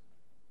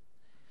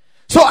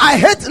 So I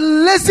hate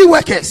lazy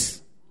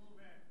workers.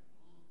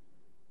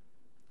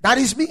 That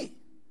is me.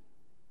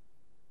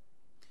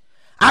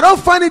 I don't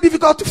find it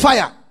difficult to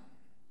fire.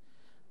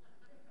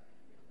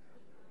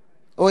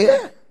 Oh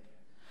yeah.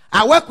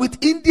 I work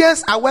with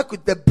Indians. I work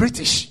with the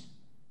British.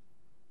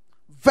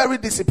 Very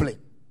disciplined.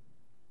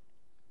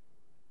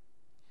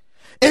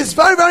 It's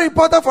very, very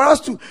important for us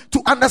to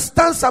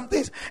understand some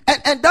things.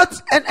 And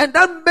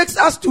that makes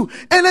us to,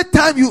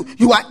 anytime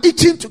you are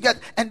itching to get,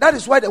 and that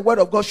is why the word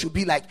of God should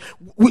be like,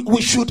 we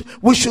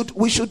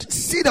should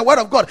see the word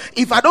of God.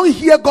 If I don't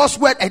hear God's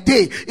word a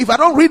day, if I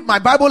don't read my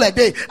Bible a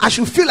day, I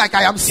should feel like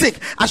I am sick.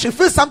 I should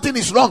feel something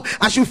is wrong.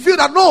 I should feel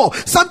that no,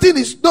 something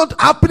is not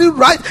happening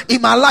right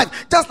in my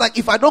life. Just like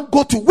if I don't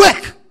go to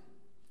work.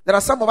 There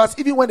are some of us,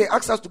 even when they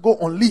ask us to go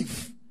on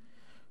leave,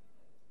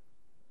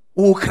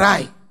 we will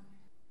cry.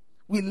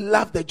 We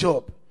love the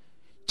job.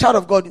 Child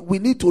of God, we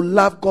need to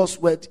love God's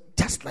word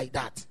just like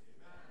that.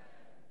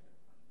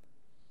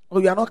 Oh,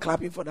 you are not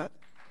clapping for that?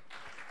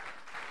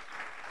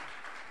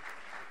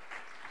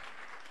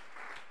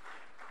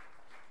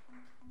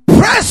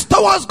 Press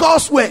towards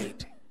God's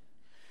word.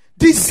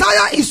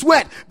 Desire His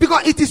word,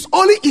 because it is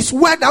only His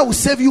word that will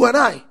save you and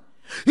I.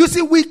 You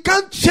see, we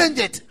can't change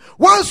it.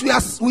 Once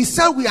we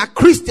say we are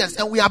Christians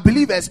and we are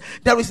believers,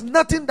 there is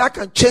nothing that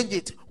can change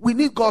it. We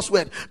need God's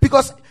word,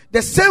 because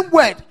the same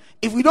word,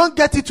 if we don't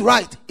get it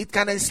right, it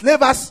can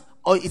enslave us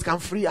or it can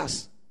free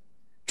us.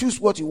 Choose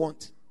what you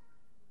want.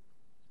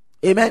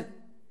 Amen.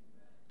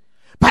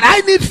 But I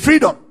need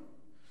freedom.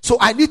 So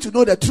I need to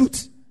know the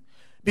truth.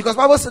 Because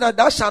the Bible said that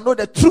thou shalt know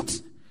the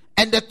truth,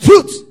 and the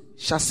truth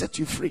shall set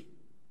you free.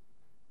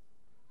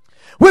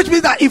 Which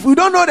means that if we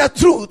don't know the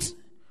truth,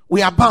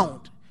 we are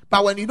bound.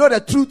 But when you know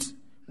the truth,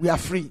 we are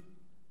free.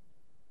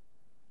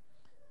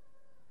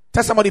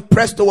 Tell somebody,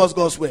 press towards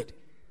God's word.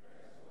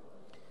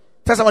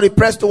 Tell somebody,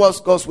 press towards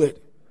God's word.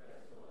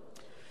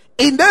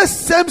 In that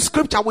same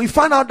scripture, we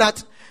find out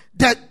that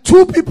the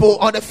two people,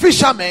 or the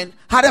fishermen,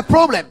 had a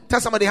problem. Tell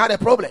somebody, had a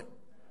problem.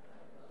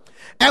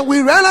 And we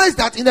realized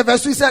that in the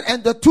verse we said,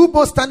 and the two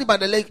boats standing by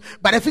the lake,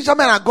 but the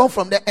fishermen are gone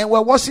from there and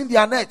were washing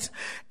their nets.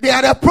 They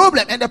had a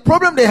problem, and the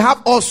problem they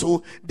have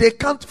also, they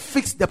can't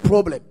fix the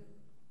problem.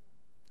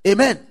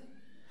 Amen.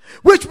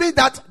 Which means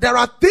that there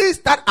are things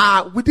that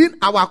are within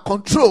our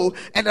control,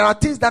 and there are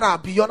things that are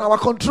beyond our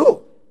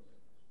control.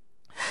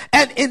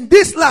 And in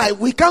this life,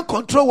 we can't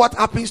control what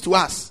happens to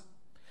us.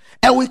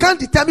 And we can't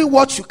determine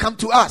what should come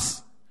to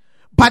us.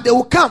 But they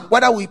will come,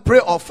 whether we pray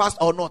or fast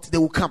or not, they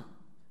will come.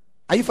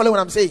 Are you following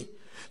what I'm saying?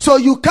 So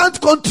you can't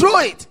control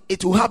it.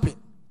 It will happen.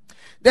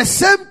 The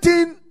same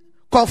thing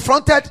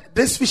confronted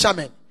this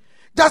fisherman.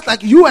 Just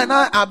like you and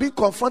I are being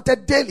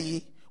confronted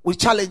daily with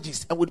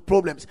challenges and with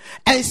problems.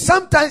 And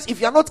sometimes,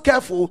 if you're not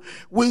careful,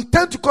 we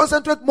tend to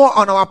concentrate more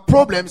on our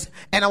problems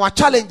and our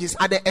challenges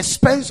at the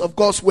expense of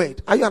God's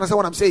word. Are you understand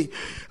what I'm saying?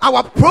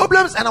 Our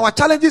problems and our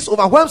challenges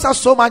overwhelms us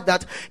so much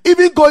that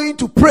even going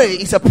to pray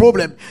is a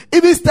problem.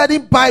 Even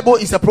studying Bible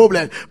is a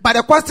problem. But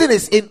the question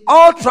is, in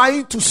all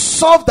trying to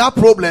solve that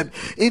problem,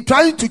 in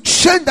trying to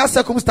change that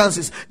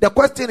circumstances, the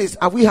question is,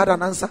 have we had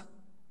an answer?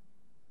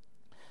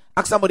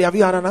 Ask somebody, have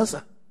you had an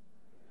answer?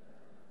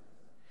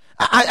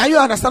 Are you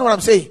understand what I'm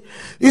saying?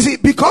 You see,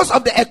 because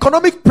of the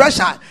economic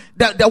pressure,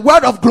 the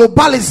word of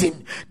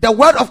globalism, the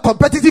word of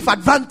competitive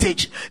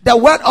advantage, the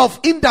word of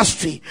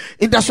industry,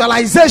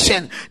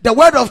 industrialization, the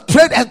word of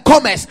trade and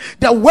commerce,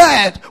 the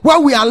word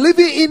where we are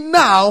living in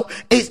now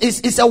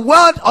is a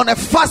word on a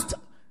fast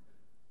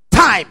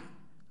time.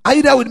 Are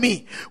you there with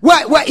me?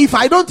 Where if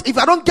I don't get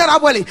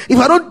up early, if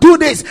I don't do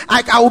this,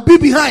 I will be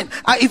behind.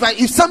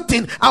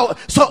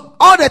 So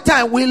all the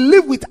time we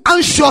live with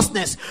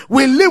anxiousness,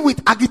 we live with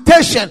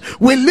agitation,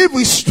 we live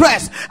with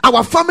stress.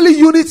 Our family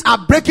units are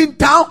breaking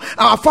down,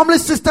 our family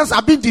systems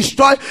are being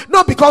destroyed,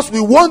 not because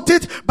we want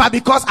it, but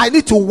because I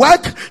need to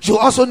work, you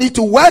also need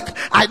to work,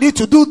 I need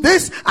to do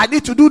this, I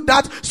need to do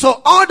that.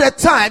 So all the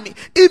time,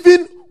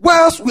 even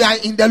whilst we are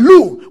in the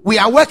loo, we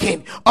are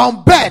working.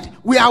 On bed,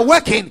 we are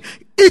working.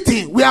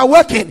 Eating, we are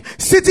working.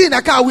 Sitting in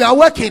a car, we are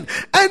working.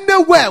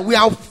 Anywhere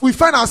we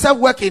find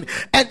ourselves working,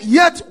 and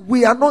yet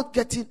we are not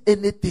getting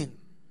anything.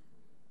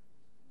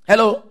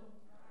 Hello?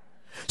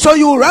 So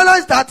you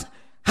realize that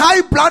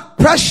high blood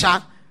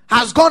pressure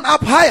has gone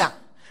up higher.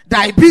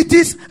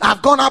 Diabetes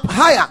have gone up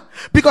higher,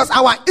 because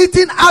our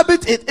eating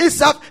habit in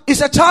itself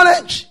is a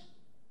challenge.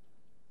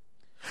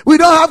 We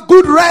don't have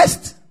good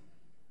rest.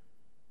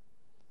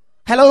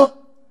 Hello?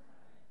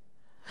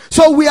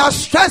 So we are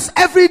stressed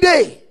every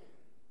day.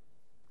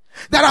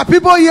 There are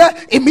people here,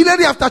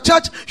 immediately after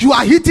church, you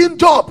are hitting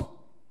job.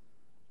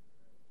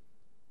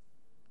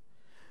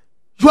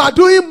 You are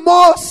doing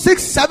more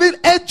 6, 7,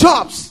 8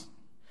 jobs.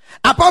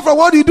 Apart from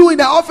what you do in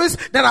the office,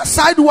 there are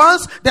side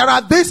ones, there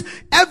are this.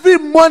 Every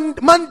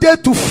Monday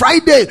to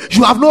Friday,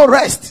 you have no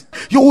rest.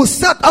 You will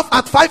set off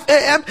at 5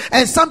 a.m.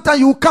 and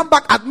sometimes you will come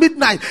back at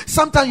midnight.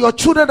 Sometimes your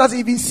children doesn't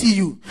even see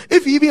you.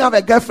 If you even have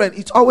a girlfriend,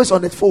 it's always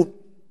on the phone.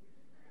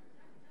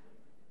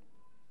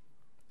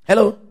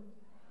 Hello?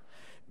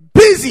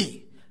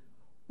 Busy.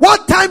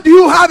 What time do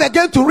you have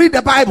again to read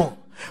the Bible?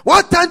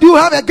 What time do you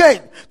have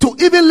again to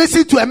even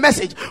listen to a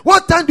message?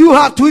 What time do you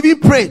have to even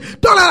pray?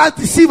 Don't let us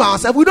deceive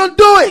ourselves. We don't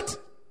do it.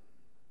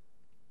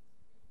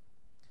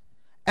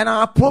 And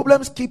our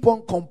problems keep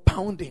on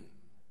compounding.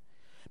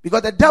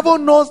 Because the devil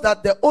knows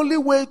that the only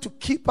way to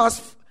keep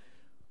us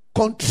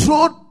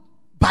controlled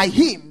by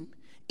him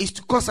is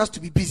to cause us to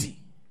be busy.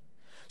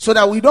 So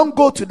that we don't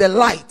go to the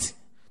light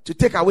to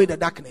take away the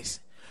darkness.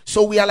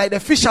 So we are like the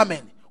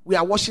fishermen. We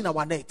are washing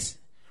our nets.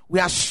 We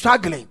are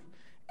struggling.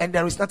 And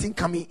there is nothing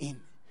coming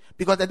in.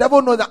 Because the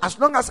devil knows that as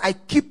long as I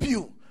keep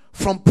you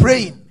from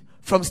praying,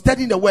 from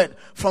studying the word,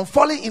 from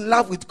falling in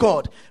love with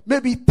God,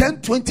 maybe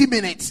 10-20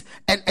 minutes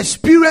and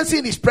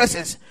experiencing his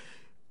presence,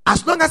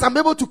 as long as I'm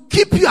able to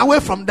keep you away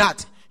from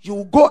that, you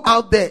will go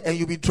out there and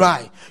you'll be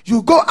dry.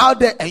 You go out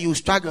there and you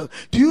struggle.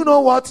 Do you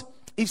know what?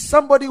 If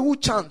somebody who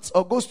chants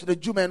or goes to the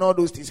gym and all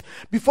those things,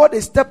 before they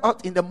step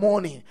out in the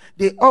morning,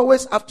 they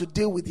always have to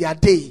deal with their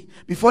day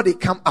before they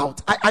come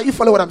out. Are you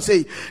following what I'm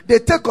saying? They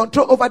take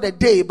control over the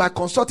day by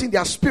consulting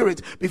their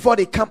spirit before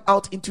they come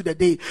out into the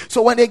day.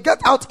 So when they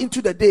get out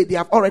into the day, they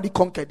have already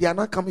conquered. They are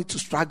not coming to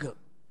struggle.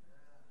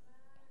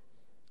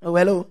 Oh,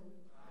 hello.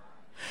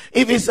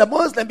 If it's a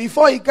Muslim,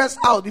 before he gets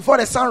out, before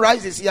the sun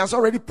rises, he has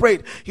already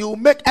prayed. He will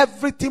make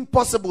everything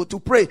possible to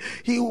pray.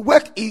 He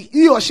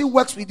or she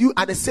works with you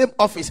at the same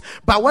office.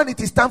 But when it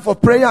is time for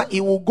prayer,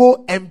 he will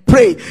go and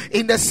pray.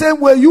 In the same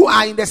way, you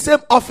are in the same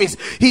office.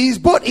 He is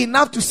bold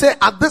enough to say,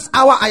 at this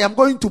hour, I am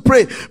going to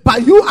pray.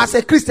 But you as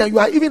a Christian, you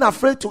are even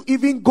afraid to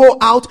even go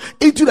out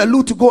into the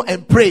loo to go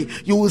and pray.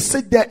 You will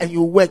sit there and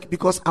you work,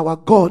 because our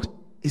God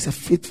is a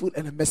faithful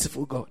and a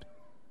merciful God.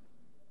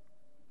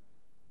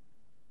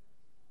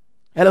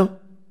 Hello?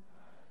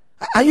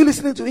 Are you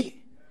listening to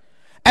me?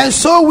 And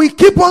so we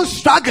keep on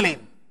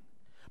struggling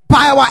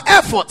by our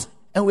effort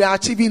and we are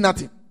achieving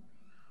nothing.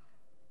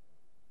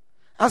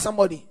 Ask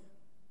somebody,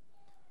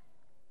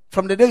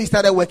 from the day you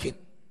started working.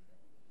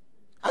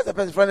 Ask the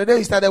person, from the day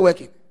you started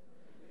working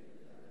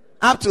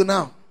up to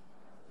now,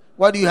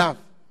 what do you have?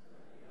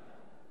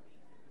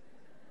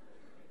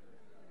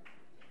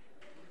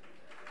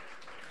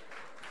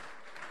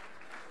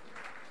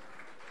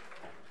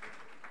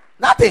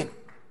 Nothing.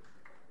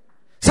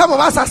 Some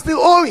of us are still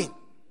owing.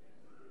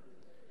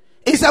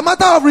 It's a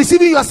matter of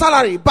receiving your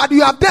salary, but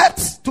you have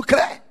debts to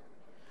clear.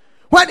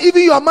 When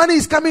even your money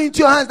is coming into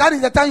your hands, that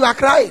is the time you are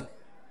crying.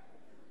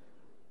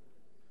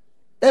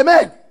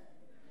 Amen.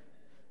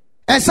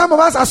 And some of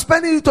us are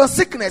spending it on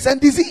sickness and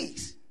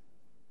disease,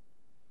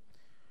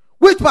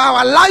 which by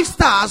our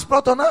lifestyle has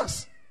brought on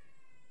us.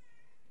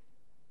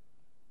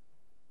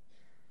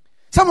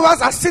 Some of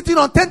us are sitting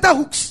on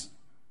tenterhooks.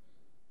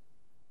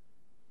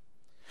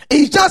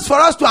 It's just for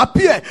us to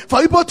appear,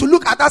 for people to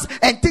look at us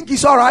and think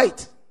it's all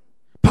right.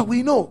 But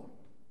we know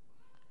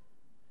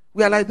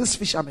we are like this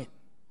fisherman.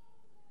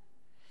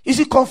 You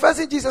see,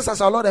 confessing Jesus as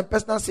our Lord and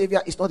personal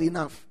Savior is not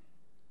enough.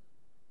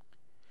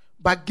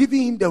 But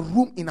giving him the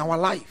room in our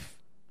life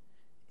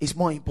is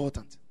more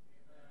important.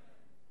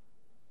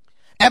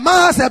 A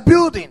man has a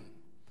building,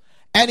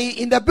 and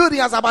in the building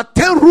has about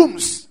 10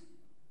 rooms.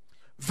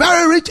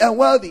 Very rich and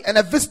wealthy, and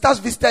the visitors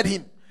visited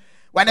him.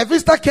 When a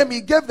visitor came, he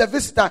gave the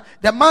visitor,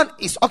 the man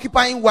is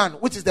occupying one,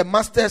 which is the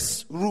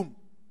master's room.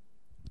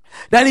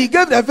 Then he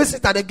gave the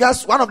visitor the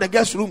guest, one of the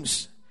guest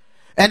rooms.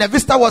 And the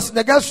visitor was in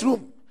the guest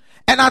room.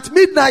 And at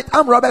midnight,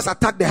 armed robbers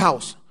attacked the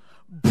house,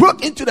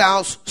 broke into the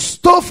house,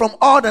 stole from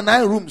all the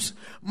 9 rooms,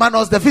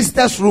 minus the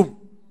visitor's room.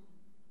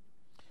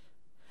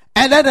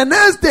 And then the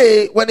next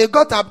day, when they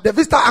got up, the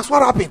visitor asked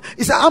what happened.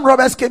 He said, armed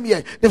robbers came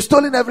here. They've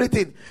stolen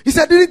everything. He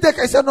said, did it take?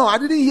 I said, no, I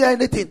didn't hear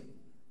anything.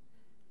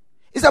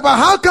 He said, but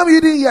how come you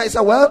didn't hear? He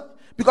said, well,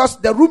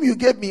 because the room you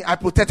gave me, I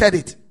protected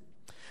it.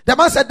 The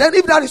man said, then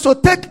if that is so,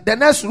 take the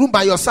next room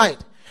by your side.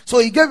 So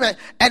he gave me,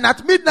 and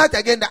at midnight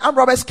again, the armed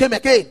robbers came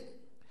again.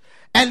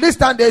 And this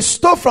time they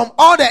stole from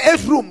all the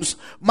 8 rooms,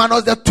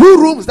 minus the 2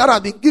 rooms that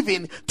have been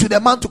given to the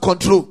man to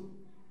control.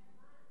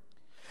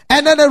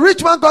 And then the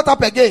rich man got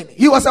up again.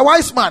 He was a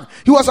wise man.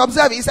 He was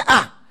observing. He said,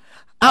 I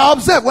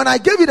observed when I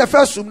gave you the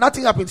first room,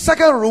 nothing happened.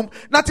 Second room,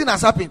 nothing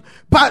has happened.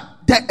 But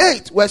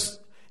the 8 was,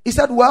 he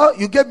said, well,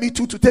 you gave me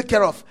 2 to take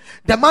care of.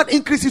 The man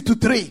increased it to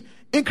 3,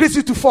 increased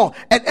it to 4.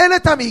 And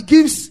anytime he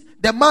gives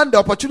the man the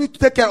opportunity to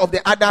take care of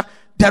the other,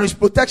 there is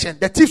protection.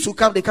 The thieves will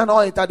come, they cannot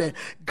enter there.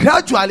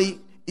 Gradually,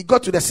 he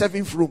got to the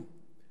 7th room.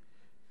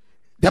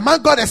 The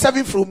man got the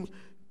 7th room.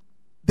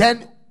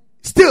 Then,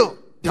 still,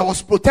 there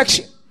was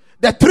protection.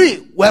 The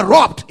 3 were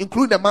robbed,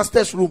 including the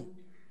master's room.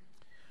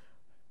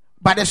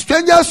 But the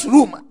stranger's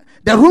room,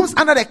 the rooms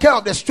under the care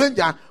of the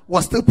stranger,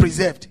 was still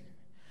preserved.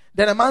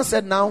 Then the man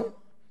said, now,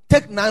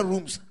 take 9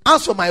 rooms.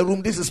 As for my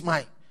room, this is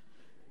mine.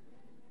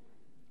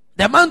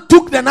 The man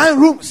took the 9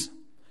 rooms.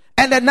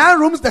 And the 9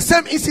 rooms, the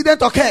same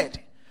incident occurred.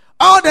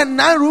 All the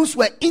 9 rooms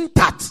were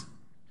intact,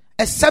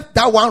 except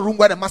that one room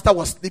where the master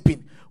was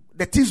sleeping.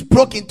 The thieves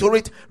broke into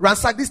it,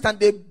 ransacked. This time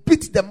they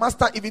beat the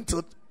master even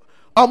to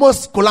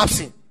almost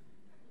collapsing.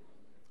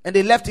 And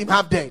they left him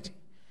half dead.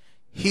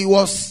 He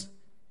was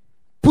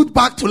put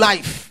back to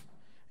life.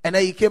 And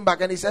then he came back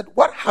and he said,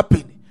 what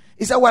happened?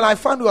 He said, well, I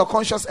found you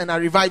unconscious and I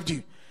revived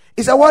you.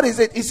 He said, what is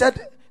it? He said,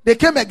 they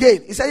came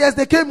again. He said, yes,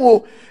 they came.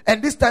 Oh,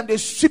 and this time they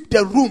swept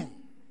the room.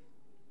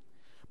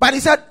 But he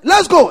said,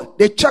 let's go.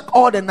 They checked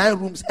all the 9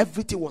 rooms.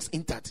 Everything was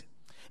intact.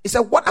 He said,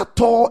 what at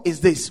all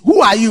is this?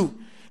 Who are you?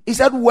 He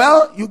said,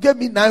 well, you gave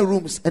me 9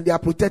 rooms and they are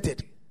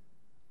protected.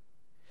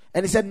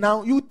 And he said,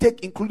 now you take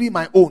including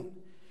my own.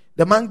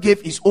 The man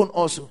gave his own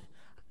also.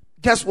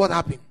 Guess what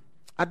happened?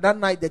 At that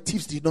night, the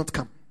thieves did not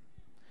come.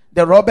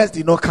 The robbers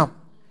did not come.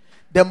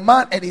 The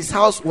man and his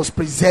house was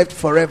preserved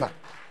forever.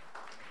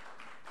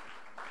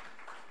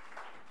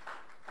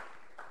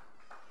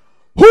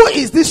 Who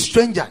is this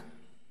stranger?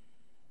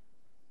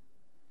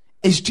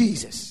 It's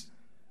Jesus.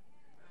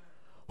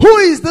 Who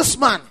is this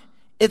man?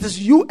 It is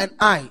you and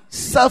I,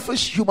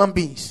 selfish human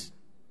beings.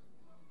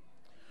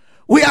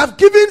 We have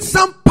given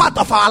some part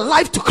of our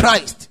life to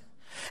Christ.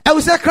 And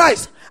we say,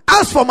 Christ,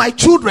 as for my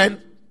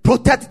children,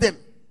 protect them.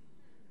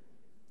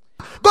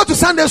 Go to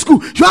Sunday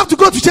school. You have to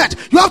go to church.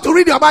 You have to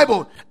read your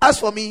Bible. As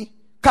for me,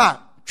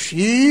 car,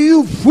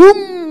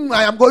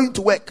 I am going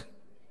to work.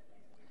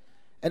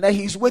 And then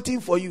he's waiting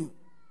for you.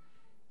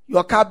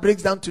 Your car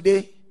breaks down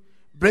today,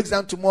 breaks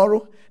down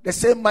tomorrow. The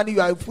same money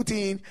you are putting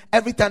in,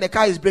 every time the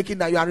car is breaking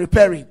down, you are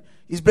repairing.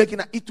 It's breaking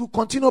down. It will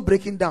continue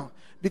breaking down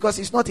because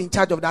he's not in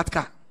charge of that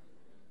car.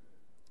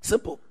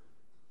 Simple.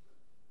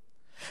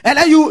 And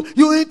then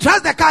you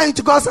entrust the car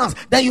into God's hands.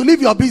 Then you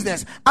leave your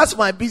business. As for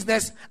my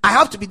business, I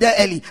have to be there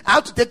early. I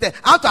have to take there.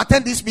 I have to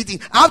attend this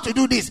meeting. I have to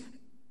do this.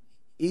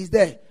 He's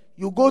there.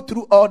 You go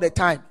through all the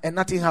time and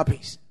nothing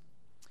happens.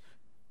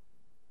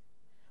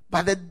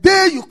 But the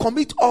day you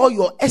commit all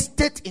your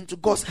estate into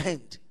God's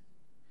hand,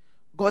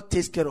 God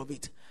takes care of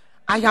it.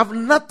 I have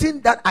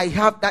nothing that I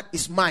have that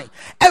is mine.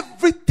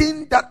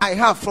 Everything that I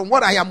have, from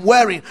what I am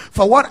wearing,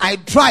 for what I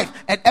drive,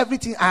 and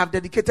everything, I have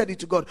dedicated it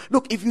to God.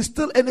 Look, if you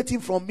steal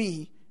anything from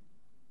me,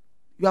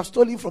 you have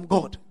stolen from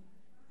God.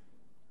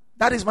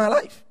 That is my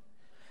life.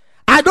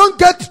 I don't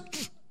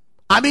get,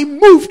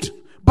 moved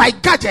by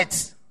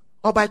gadgets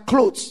or by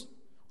clothes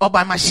or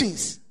by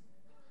machines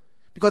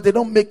because they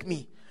don't make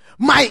me.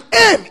 My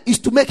aim is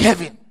to make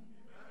heaven.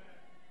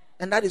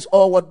 And that is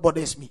all what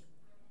bothers me.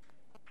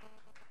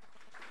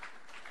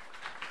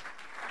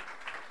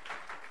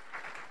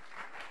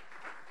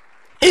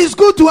 It's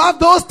good to have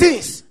those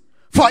things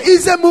for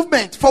easy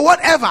movement, for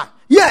whatever.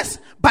 Yes,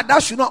 but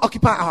that should not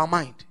occupy our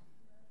mind.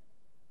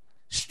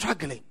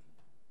 Struggling.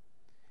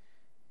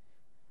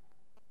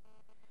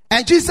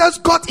 And Jesus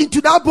got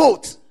into that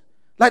boat.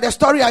 Like the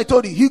story I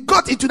told you. He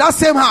got into that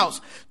same house.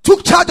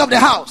 Took charge of the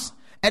house.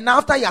 And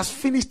after he has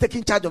finished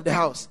taking charge of the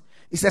house,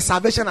 he says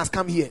salvation has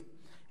come here.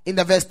 In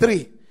the verse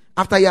 3.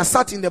 After he has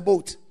sat in the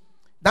boat.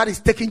 That is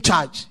taking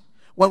charge.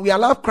 When we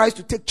allow Christ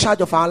to take charge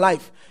of our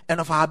life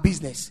and of our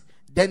business.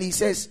 Then he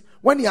says,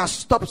 when he has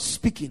stopped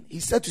speaking, he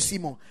said to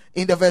Simon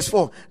in the verse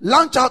 4,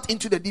 launch out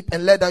into the deep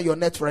and let down your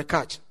net for a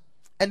catch.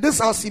 And this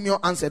is how Simon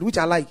answered, which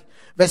I like.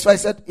 Verse 5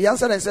 said, he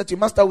answered and said to him,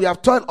 Master, we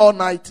have toiled all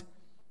night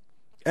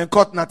and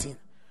caught nothing.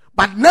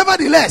 But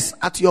nevertheless,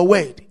 at your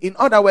word. In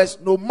other words,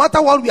 no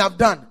matter what we have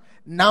done,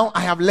 now I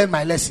have learned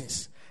my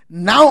lessons.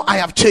 Now I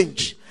have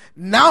changed.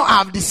 Now I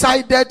have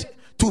decided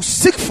to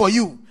seek for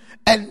you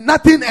and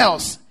nothing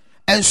else.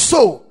 And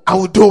so I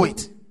will do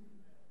it.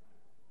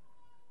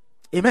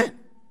 Amen.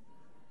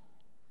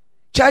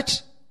 Church,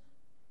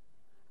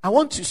 I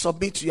want to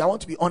submit to you. I want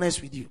to be honest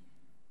with you.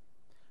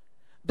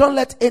 Don't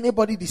let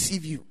anybody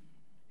deceive you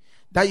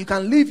that you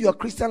can live your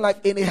Christian life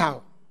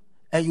anyhow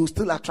and you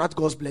still attract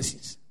God's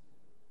blessings.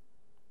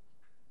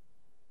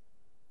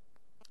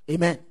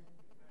 Amen.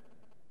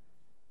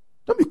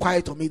 Don't be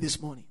quiet on me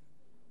this morning.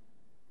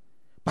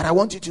 But I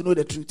want you to know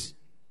the truth.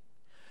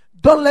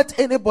 Don't let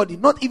anybody,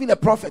 not even a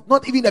prophet,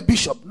 not even a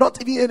bishop,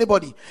 not even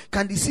anybody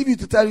can deceive you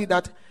to tell you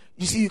that,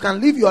 you see, you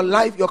can live your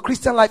life, your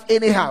Christian life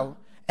anyhow,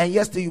 and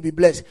yes, you'll be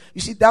blessed.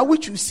 You see, that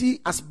which you see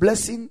as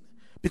blessing,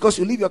 because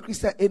you live your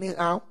Christian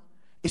anyhow,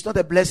 it's not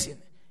a blessing.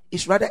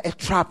 It's rather a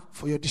trap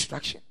for your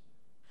distraction.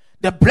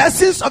 The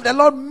blessings of the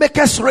Lord make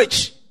us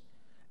rich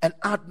and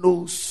add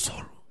no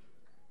sorrow.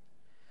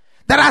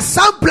 There are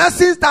some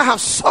blessings that have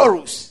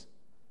sorrows,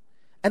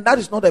 and that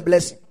is not a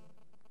blessing.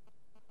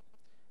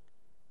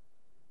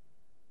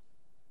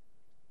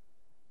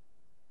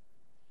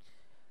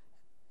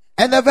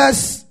 And the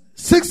verse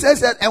 6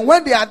 says that, and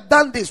when they had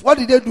done this, what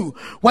did they do?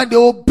 When they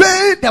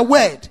obeyed the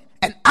word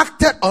and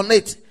acted on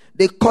it,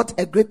 they caught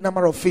a great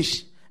number of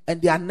fish,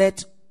 and their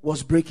net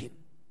was breaking.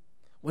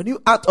 When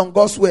you act on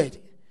God's word,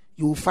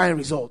 you will find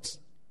results.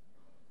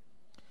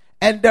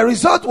 And the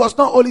result was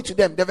not only to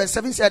them. The verse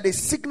 7 said they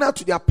signaled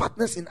to their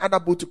partners in other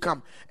boats to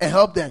come and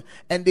help them.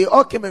 And they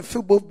all came and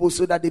filled both boats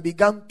so that they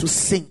began to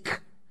sink.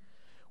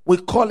 We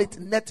call it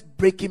net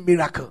breaking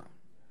miracle.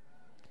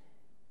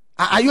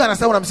 Are you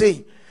understand what I'm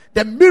saying?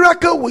 The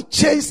miracle we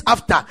chase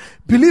after.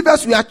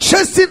 Believers, we are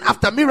chasing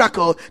after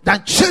miracle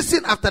than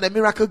chasing after the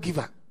miracle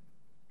giver.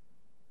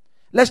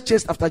 Let's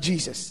chase after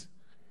Jesus.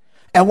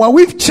 And when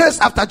we've chased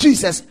after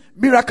Jesus,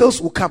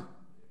 miracles will come.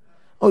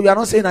 Oh, you are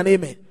not saying an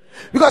amen.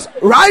 Because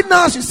right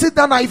now, as you sit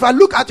down now, if I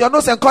look at your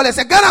nose and call and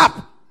say, get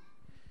up.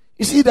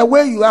 You see, the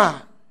way you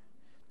are,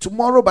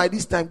 tomorrow by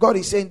this time, God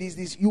is saying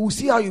this, you will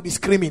see how you'll be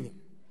screaming.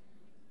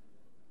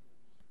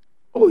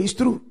 Oh, it's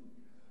true.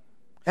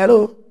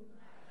 Hello?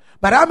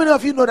 But how many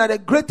of you know that the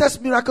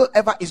greatest miracle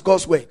ever is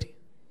God's word?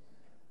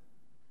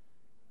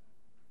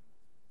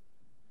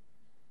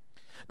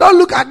 Don't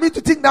look at me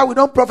to think that we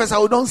don't prophesy,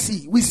 we don't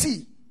see. We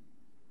see.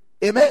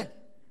 Amen.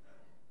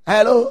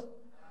 Hello?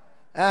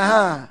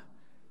 I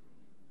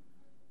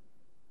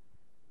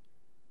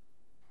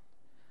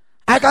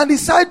can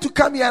decide to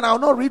come here and I will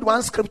not read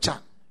one scripture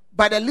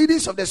by the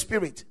leadings of the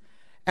Spirit,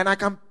 and I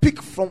can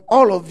pick from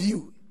all of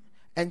you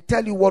and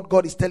tell you what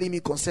God is telling me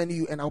concerning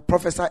you, and I'll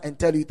prophesy and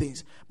tell you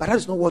things. But that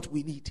is not what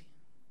we need.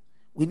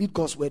 We need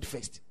God's word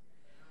first.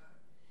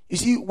 You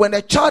see, when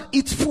a child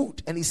eats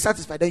food and is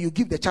satisfied, then you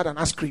give the child an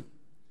ice cream.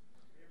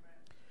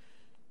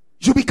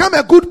 You become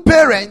a good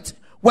parent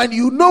when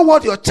you know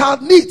what your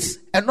child needs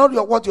and not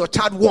what your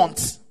child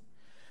wants.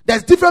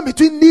 There's difference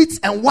between needs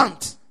and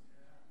wants.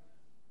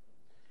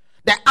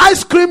 The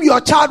ice cream your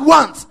child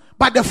wants,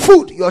 but the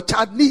food your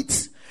child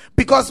needs.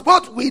 Because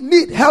what we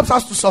need helps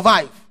us to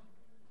survive.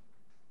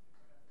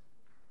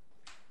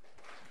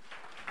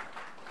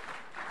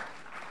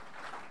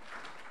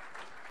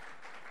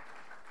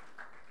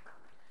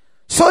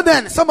 So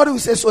then, somebody will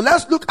say, so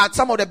let's look at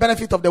some of the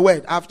benefit of the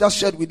word. I've just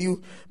shared with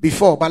you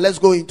before, but let's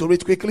go into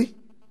it quickly.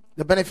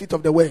 The benefit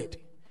of the word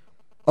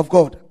of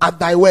God. At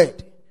thy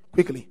word.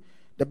 Quickly.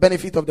 The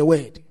benefit of the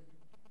word.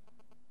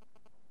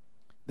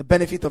 The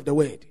benefit of the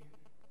word.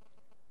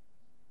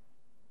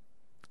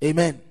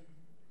 Amen.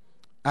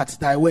 At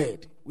thy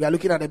word. We are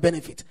looking at the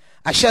benefit.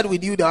 I shared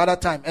with you the other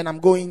time, and I'm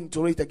going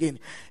to read it again.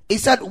 It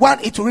said,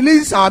 one, it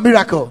releases our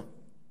miracle.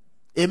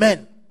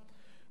 Amen.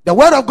 The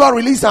word of God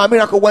released our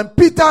miracle. When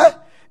Peter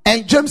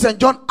and James and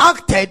John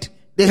acted,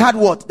 they had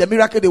what? The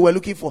miracle they were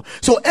looking for.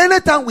 So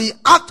anytime we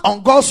act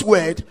on God's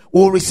word,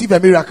 we'll receive a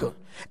miracle.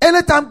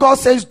 Anytime God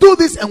says, do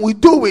this, and we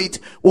do it,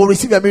 we'll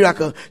receive a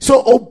miracle.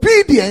 So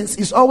obedience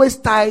is always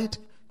tied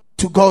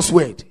to God's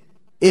word.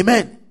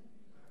 Amen.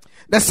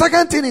 The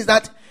second thing is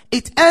that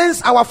it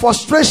ends our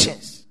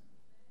frustrations.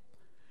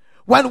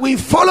 When we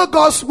follow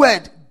God's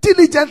word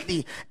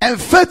diligently and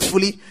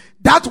faithfully,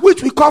 that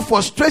which we call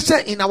frustration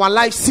in our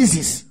life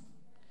ceases.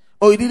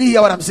 Oh, you didn't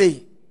hear what I'm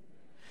saying?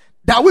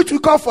 That which we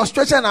call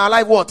frustration in our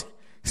life, what?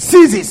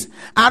 Ceases.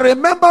 I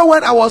remember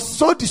when I was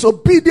so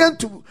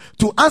disobedient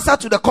to answer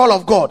to the call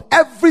of God.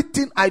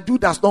 Everything I do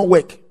does not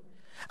work.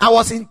 I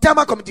was in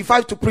Tema Committee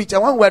 5 to preach,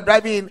 and when we were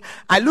driving in,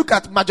 I look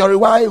at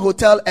Majoriwai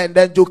Hotel and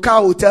then Joka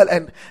Hotel,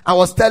 and I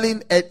was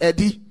telling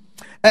Eddie,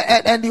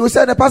 and he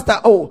said, the pastor,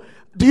 oh,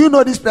 do you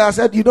know this place? I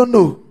said, you don't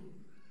know.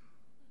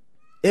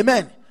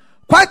 Amen.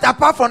 Quite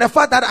apart from the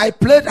fact that I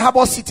played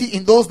Harbour City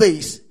in those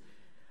days,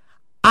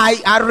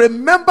 I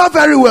remember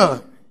very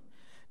well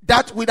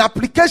that with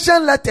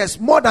application letters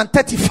more than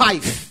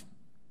 35,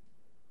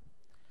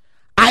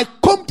 I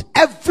combed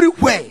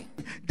everywhere.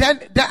 Then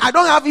I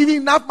don't have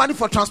even enough money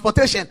for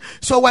transportation.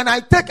 So when I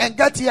take and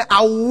get here,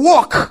 I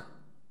walk.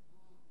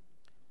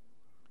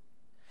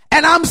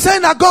 And I'm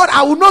saying that, God,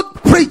 I will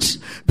not preach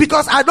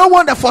because I don't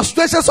want the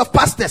frustrations of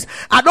pastors.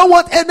 I don't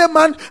want any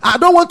man. I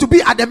don't want to be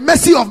at the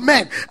mercy of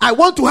men. I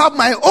want to have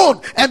my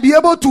own and be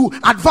able to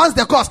advance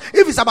the cause.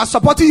 If it's about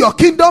supporting your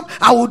kingdom,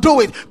 I will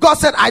do it. God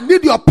said, I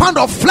need your pound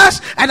of flesh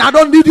and I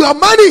don't need your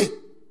money.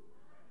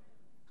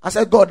 I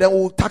said, God, then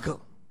we'll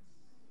tackle.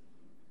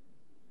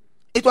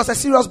 It was a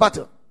serious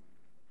battle.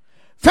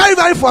 Very,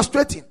 very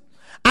frustrating.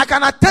 I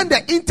can attend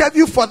the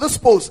interview for this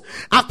post.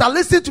 After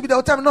listening to me,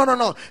 they'll tell me,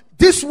 no.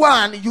 This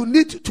one, you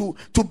need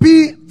to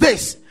be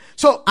this.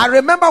 So I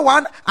remember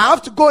one, I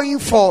have to go in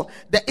for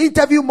the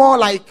interview more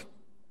like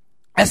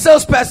a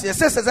salesperson, a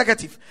sales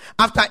executive.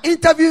 After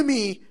interviewing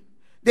me,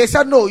 they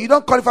said, no, you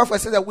don't qualify for a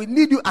sales. We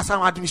need you as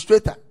an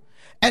administrator.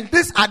 And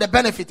these are the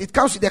benefits. It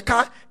comes with the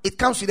car. It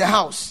comes with the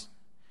house.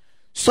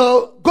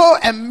 So go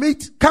and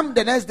come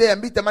the next day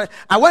and meet the manager.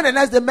 I went the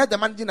next day, met the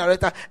managing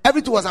director.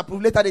 Everything was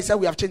approved. Later they said,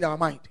 we have changed our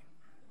mind.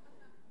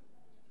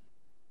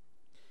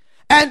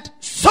 And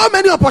so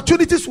many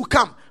opportunities will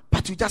come,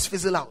 but you just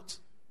fizzle out.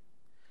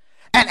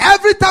 And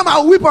every time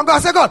I weep on God, I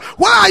say, God,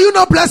 why are you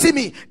not blessing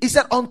me? He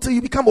said, until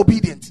you become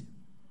obedient.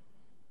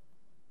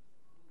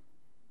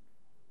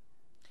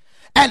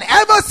 And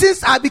ever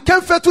since I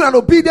became faithful and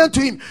obedient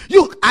to him,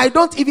 I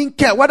don't even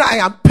care whether I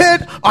am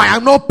paid or I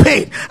am not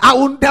paid.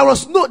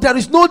 There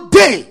is no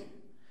day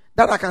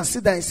that I can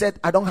sit there and say,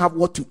 I don't have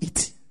what to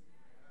eat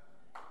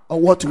or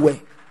what to wear.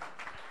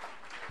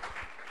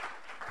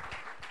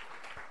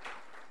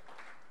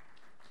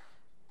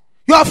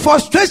 Your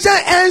frustration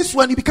ends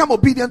when you become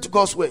obedient to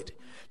God's word.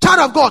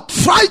 Child of God,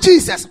 try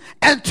Jesus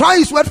and try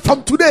his word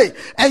from today,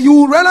 and you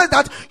will realize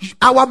that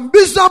our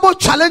miserable,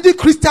 challenging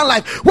Christian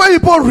life, where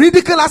people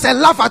ridicule us and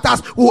laugh at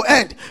us, will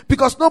end.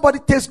 Because nobody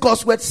takes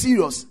God's word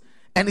serious.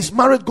 And his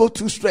marriage go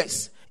through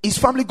stress. His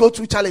family go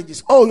through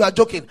challenges. Oh, you are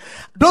joking.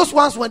 Those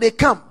ones, when they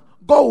come,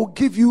 God will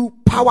give you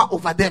power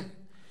over them.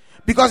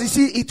 Because you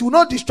see, it will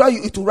not destroy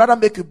you, it will rather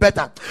make you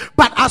better.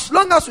 But as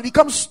long as you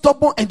become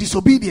stubborn and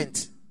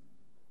disobedient,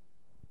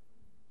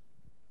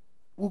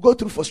 we'll go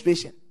through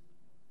frustration.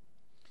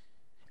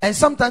 And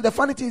sometimes the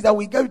funny thing is that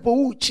we get people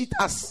who cheat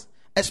us,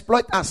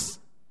 exploit us.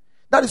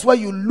 That is why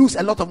you lose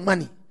a lot of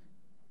money.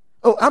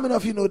 Oh, how many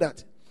of you know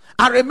that?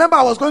 I remember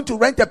I was going to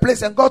rent a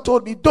place and God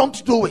told me,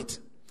 don't do it.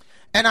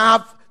 And I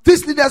have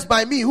these leaders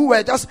by me who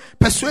were just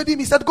persuading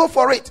me, said, go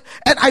for it.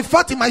 And I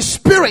felt in my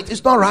spirit,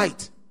 it's not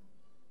right.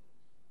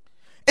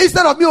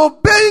 Instead of me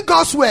obeying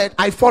God's word,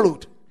 I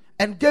followed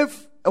and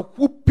gave a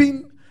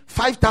whooping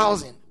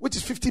 5,000, which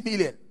is 50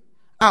 million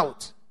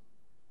out.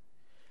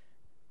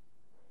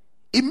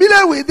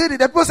 Immediately we did it,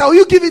 the people said, will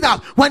you give it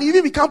out? When it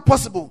even become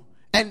possible,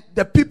 and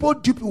the people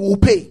will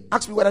pay.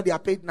 Ask me whether they are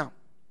paid now.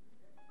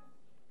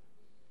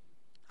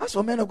 As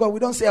for men of God, we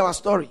don't say our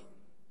story.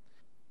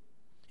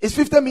 It's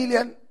 50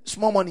 million,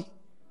 small money.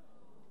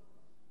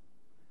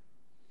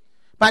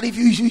 But if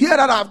you hear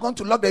that I've gone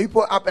to lock the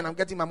people up and I'm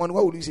getting my money,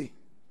 what will you say?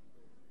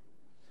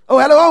 Oh,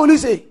 hello, what will you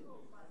say?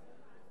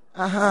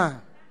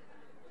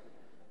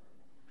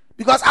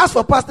 Because as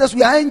for pastors,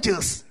 we are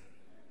angels.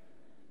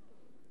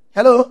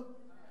 Hello?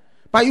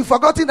 But you've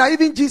forgotten that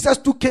even Jesus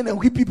took Cain and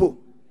whipped people.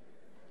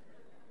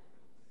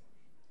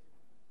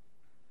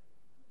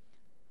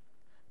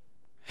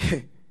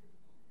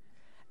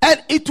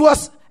 And it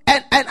was,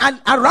 and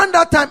around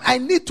that time, I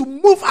need to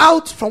move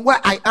out from where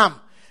I am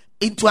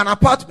into an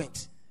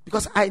apartment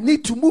because I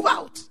need to move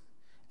out.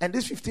 And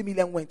this 50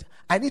 million went.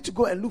 I need to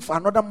go and look for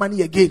another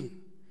money again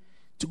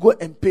to go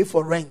and pay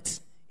for rent.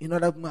 In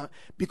order,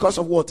 because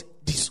of what?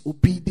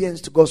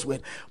 Disobedience to God's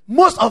word.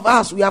 Most of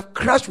us, we have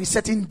crashed with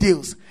certain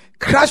deals,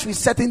 crashed with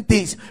certain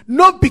things,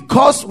 not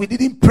because we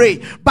didn't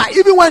pray, but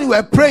even when you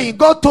were praying,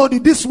 God told you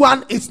this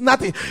one is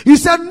nothing. You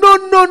said, no.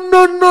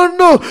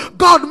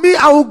 God, me,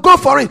 I will go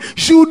for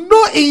it. You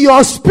know in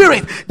your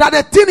spirit that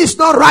the thing is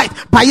not right,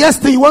 but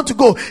yesterday you want to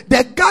go.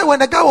 When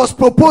the guy was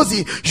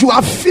proposing, you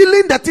are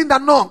feeling the thing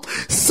that no,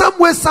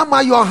 somewhere,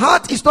 somehow your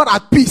heart is not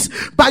at peace.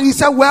 But you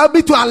said, well,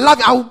 me too, I love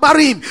you, I will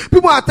marry him.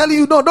 People are telling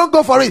you, no, don't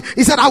go for it.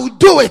 He said, I will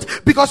do it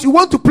because you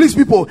want to please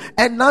people.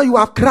 And now you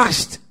have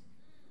crashed.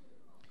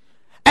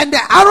 And the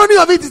irony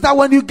of it is that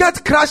when you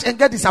get crushed and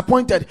get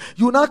disappointed,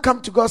 you now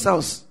come to God's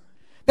house.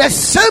 The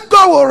same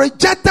God who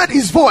rejected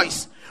his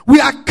voice, we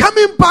are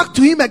coming back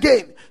to him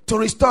again to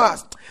restore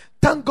us.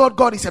 Thank God,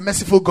 God is a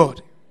merciful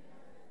God.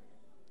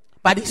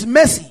 But his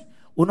mercy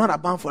will not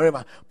abound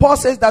forever. Paul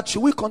says that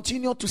should we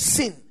continue to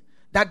sin,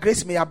 that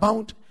grace may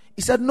abound?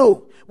 He said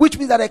no, which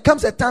means that there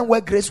comes a time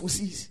where grace will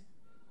cease.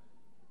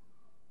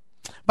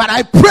 But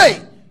I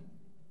pray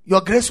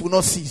your grace will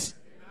not cease.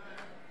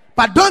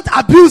 But don't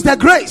abuse the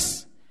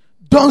grace.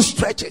 Don't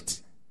stretch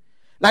it.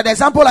 Like the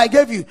example I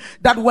gave you,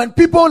 that when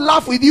people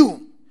laugh with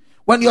you,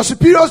 when your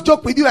superiors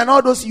joke with you and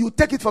all those, you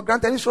take it for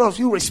granted instead of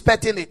you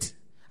respecting it.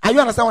 Are you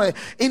understand what I mean?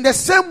 In the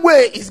same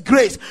way is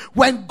grace.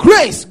 When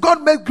grace,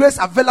 God made grace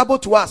available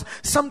to us,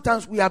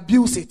 sometimes we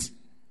abuse it.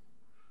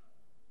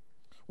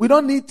 We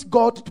don't need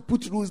God to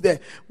put rules there.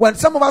 When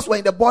some of us were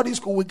in the boarding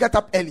school, we get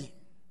up early.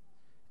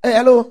 Hey,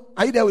 hello,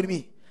 are you there with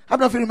me? How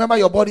many of you remember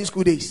your boarding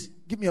school days?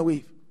 Give me a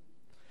wave.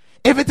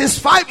 If it is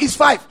 5, it's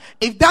 5.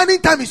 If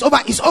dining time is over,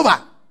 it's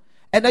over.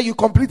 And then you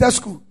completed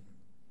school.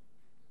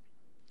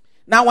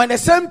 Now when the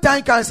same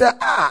time can say,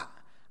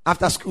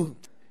 after school,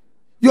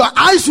 your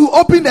eyes will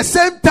open the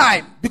same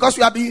time because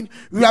we have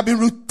been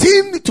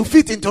routine to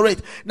fit into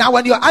it. Now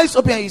when your eyes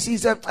open and you see,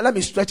 say, let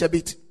me stretch a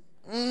bit.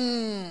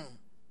 Then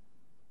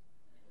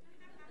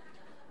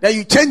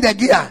you change the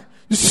gear.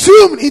 You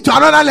zoom into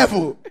another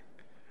level.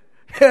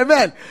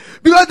 Amen.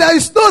 Because there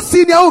is no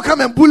senior who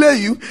come and bully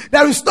you.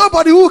 There is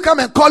nobody who come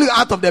and call you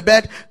out of the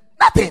bed.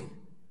 Nothing.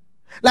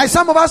 Like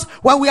some of us,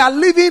 when we are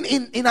living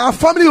in our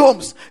family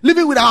homes,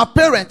 living with our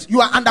parents, you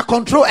are under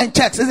control and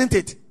checks, isn't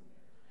it?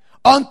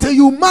 Until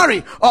you marry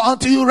or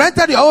until you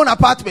rented your own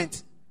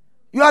apartment,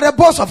 you are the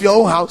boss of your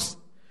own house.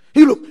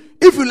 You look,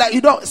 if you like,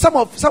 you don't. Some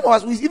of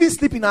us, we even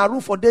sleep in our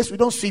room for days. We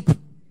don't sweep.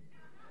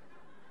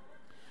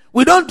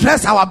 We don't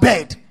dress our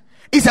bed.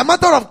 It's a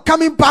matter of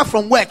coming back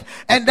from work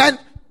and then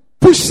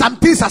push some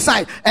things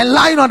aside and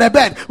lying on the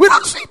bed. We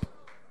don't sweep.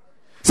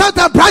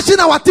 Sometimes brushing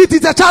our teeth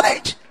is a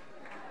challenge.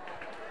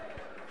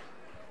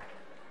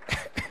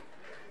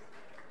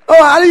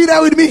 Oh, are you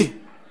there with me?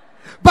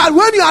 But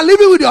when you are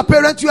living with your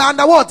parents, you are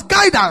under what?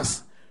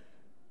 Guidance.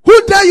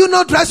 Who dare you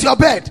not dress your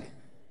bed?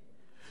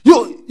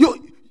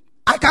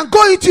 I can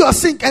go into your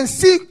sink and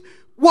see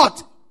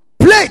what?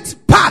 Plate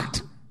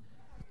packed.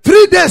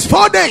 3 days,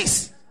 4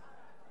 days.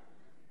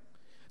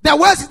 The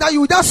worst is that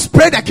you just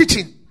spray the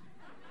kitchen.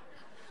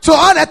 So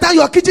all the time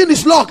your kitchen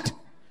is locked.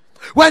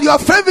 When your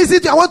friend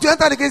visits you, I want to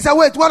enter the kitchen, say,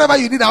 wait, whatever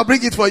you need, I'll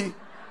bring it for you.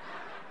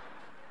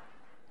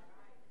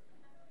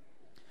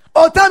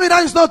 Oh, tell me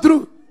that is not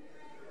true.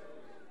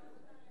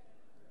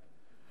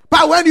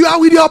 But when you are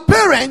with your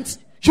parents,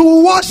 you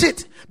will wash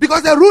it.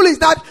 Because the rule is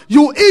that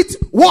you eat,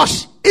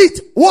 wash,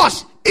 eat,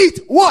 wash, eat,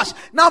 wash.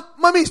 Now,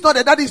 mommy is not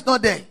there, daddy is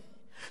not there.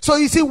 So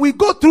you see, we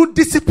go through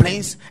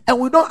disciplines and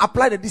we don't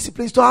apply the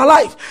disciplines to our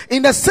life.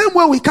 In the same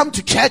way we come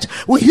to church,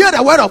 we hear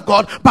the word of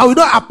God, but we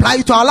don't apply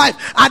it to our life.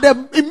 And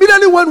then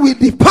immediately when we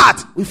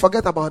depart, we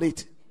forget about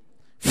it.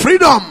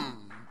 Freedom.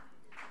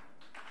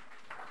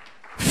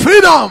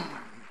 Freedom.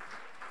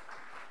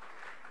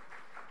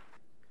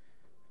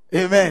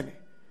 Amen.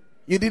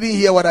 You didn't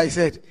hear what I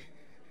said.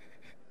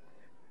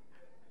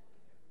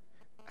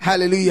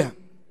 Hallelujah.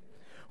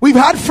 We've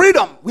had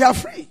freedom. We are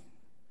free.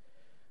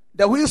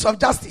 The wheels of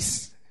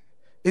justice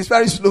is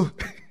very slow.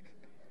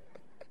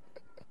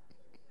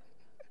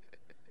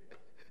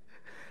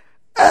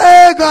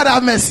 Hey, God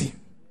have mercy.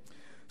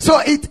 So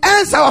it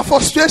ends our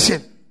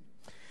frustration.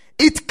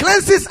 It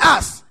cleanses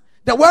us.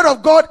 The word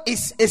of God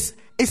is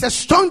a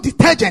strong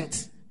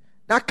detergent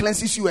that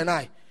cleanses you and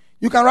I.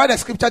 You can write a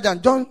scripture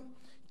down. John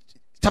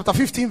chapter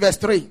 15 verse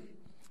 3.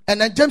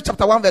 And then James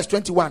chapter 1 verse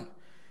 21.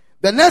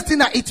 The next thing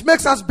that it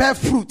makes us bear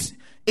fruit.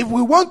 If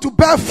we want to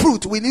bear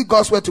fruit, we need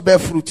God's word to bear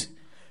fruit.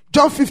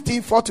 John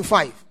 15,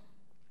 4-5.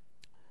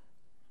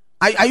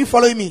 Are you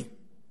following me?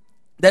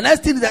 The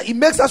next thing is that it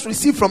makes us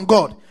receive from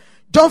God.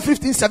 John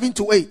 15,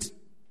 7-8.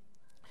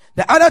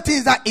 The other thing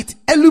is that it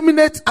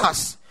illuminates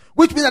us,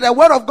 which means that the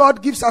word of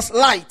God gives us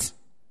light.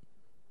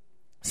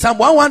 Psalm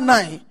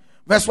 119,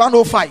 verse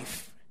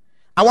 105.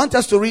 I want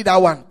us to read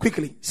that one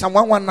quickly. Psalm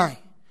 119,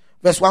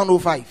 verse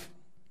 105.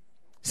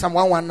 Psalm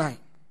 119.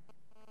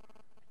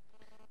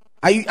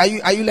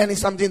 Are you learning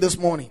something this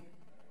morning?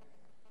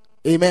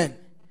 Amen.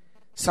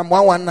 Psalm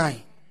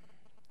 119.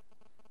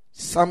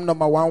 Psalm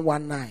number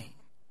 119.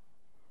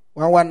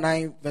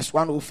 119 verse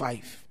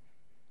 105.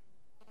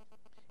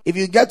 If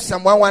you get to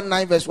Psalm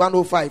 119 verse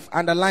 105,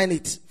 underline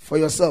it for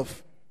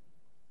yourself.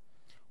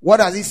 What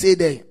does it say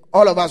there?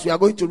 All of us, we are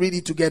going to read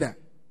it together.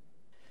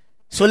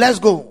 So let's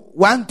go.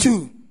 1,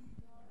 2.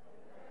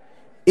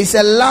 It's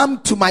a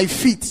lamp to my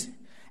feet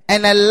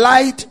and a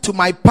light to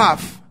my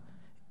path.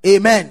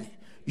 Amen.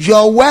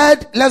 Your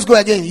word, let's go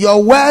again.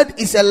 Your word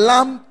is a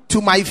lamp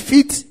to my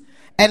feet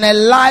and a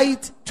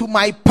light to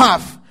my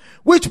path.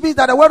 Which means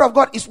that the word of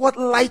God is what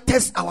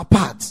lightens our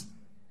paths.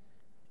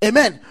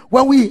 Amen.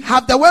 When we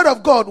have the word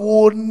of God, we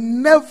will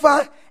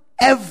never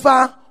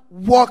ever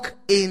walk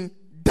in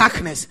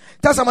darkness.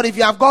 Tell somebody, if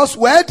you have God's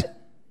word,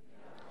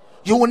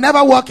 you will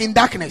never walk in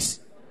darkness.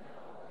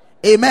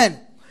 Amen.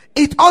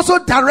 It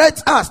also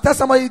directs us. Tell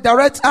somebody, it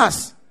directs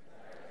us.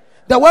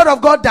 The word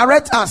of God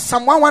directs us.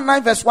 Psalm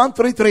 119 verse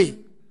 133.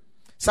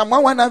 Psalm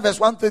 119 verse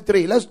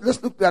 133.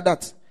 Let's look at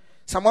that.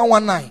 Psalm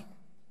 119.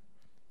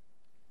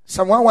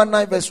 Psalm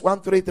 119 verse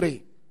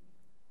 133.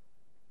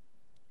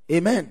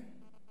 Amen.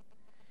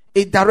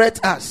 It directs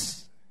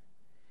us.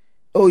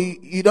 Oh,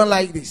 you don't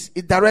like this.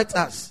 It directs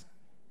us.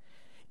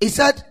 He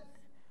said,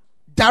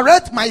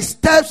 direct my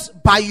steps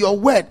by your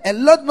word,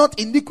 and let not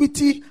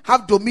iniquity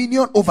have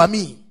dominion over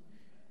me.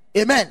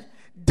 Amen.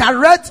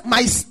 Direct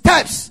my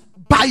steps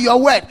by your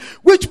word.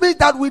 Which means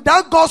that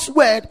without God's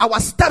word, our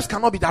steps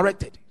cannot be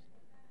directed.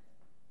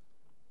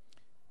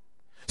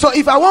 So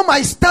if I want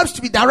my steps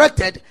to be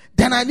directed,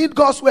 then I need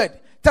God's word.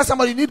 Tell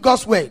somebody, you need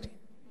God's word.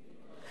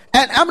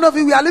 And how many of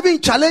you, we are living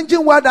in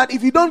challenging world that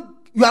if you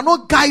are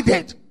not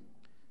guided,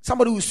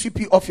 somebody will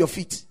sweep you off your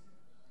feet.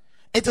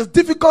 It is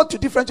difficult to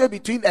differentiate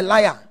between a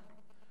liar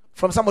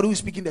from somebody who is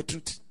speaking the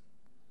truth.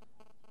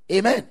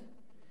 Amen.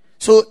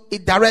 So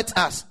it directs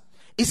us.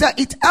 It said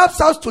it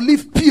helps us to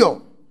live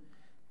pure.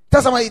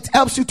 Tell somebody, it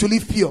helps you to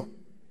live pure.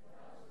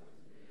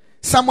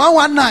 Psalm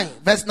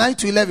 119 verse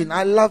 9-11.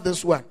 I love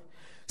this one.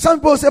 Some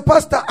people say,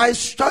 Pastor, I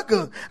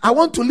struggle. I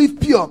want to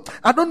live pure.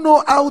 I don't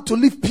know how to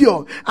live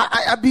pure.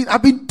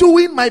 I've been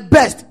doing my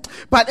best.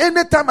 But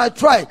anytime I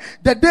try,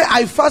 the day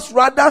I fast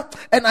rather,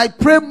 and I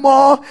pray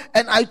more,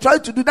 and I try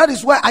to do, that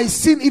is where I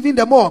sin even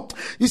the more.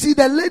 You see,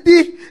 the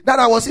lady that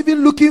I was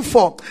even looking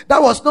for,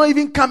 that was not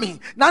even coming.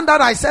 Now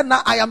that I said,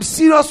 now I am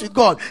serious with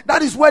God,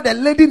 that is where the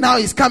lady now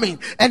is coming.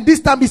 And this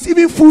time it's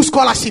even full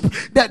scholarship.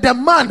 The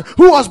man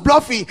who was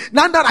bluffing,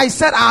 now that I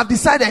said I have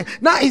decided,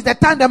 now is the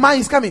time the man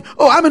is coming.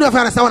 Oh, how many of you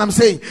understand what I'm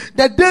saying?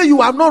 The day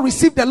you have not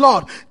received the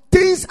Lord,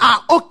 things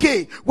are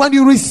okay. When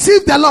you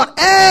receive the Lord,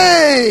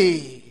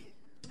 hey!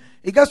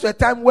 It gets to a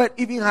time where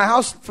even her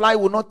house fly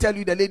will not tell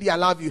you, the lady, I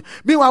love you.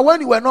 Meanwhile,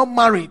 when you were not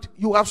married,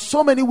 you have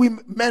so many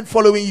men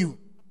following you.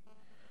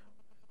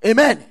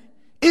 Amen.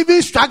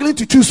 Even struggling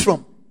to choose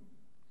from.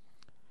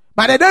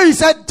 By the day you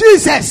said,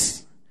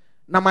 Jesus,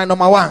 now my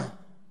number one.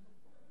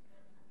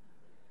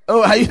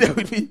 Oh, are you there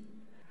with me?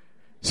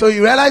 So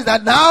you realize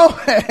that now,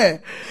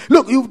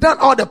 look, you've done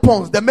all the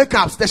pumps, the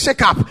makeups, the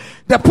shake up,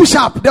 the push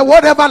up, the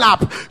whatever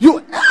lap.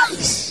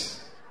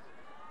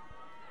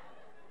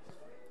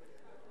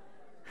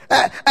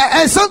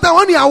 And sometimes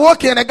when you are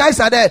walking and the guys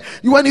are there,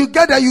 when you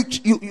get there,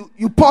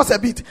 you pause a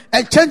bit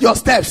and change your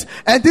steps.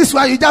 And this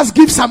one, you just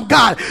give some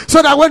guard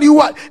so that when you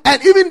walk,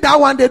 and even that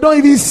one, they don't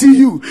even see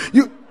you.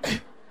 You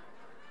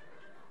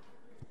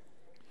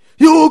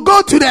will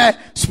go to the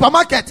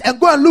supermarket and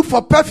go and look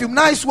for perfume,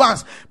 nice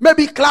ones,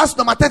 maybe class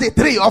number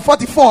 33 or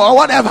 44 or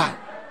whatever.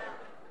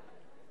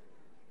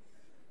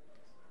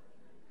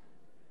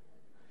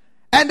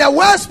 And the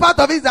worst part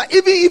of it is that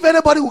even if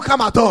anybody will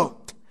come at all,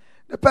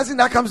 the person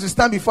that comes to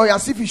stand before you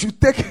as if you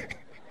should take.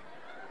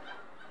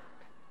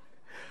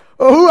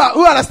 Oh,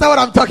 who understand what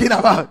I'm talking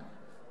about?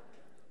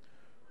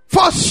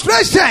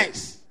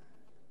 Frustrations.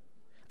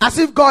 As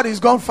if God is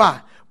gone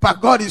far,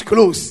 but God is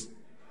close.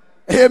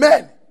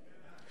 Amen.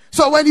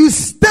 So when you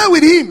stay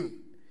with Him,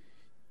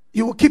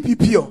 He will keep you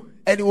pure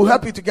and he will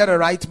help you to get a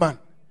right man.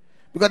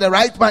 Because the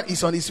right man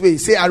is on his way.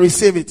 Say, I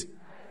receive it.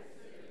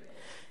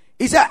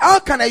 He said, how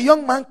can a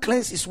young man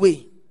cleanse his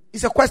way?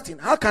 It's a question.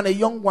 How can a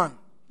young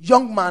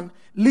man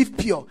live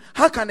pure?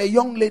 How can a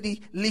young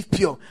lady live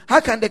pure?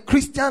 How can the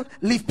Christian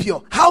live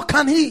pure? How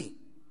can he?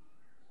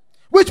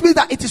 Which means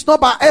that it is not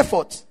by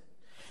effort.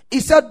 He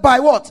said, by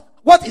what?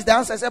 What is the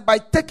answer? He said, by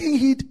taking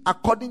heed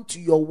according to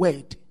your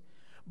word.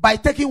 By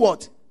taking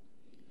what?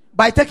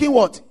 By taking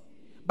what?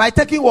 By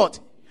taking what?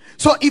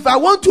 So if I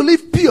want to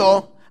live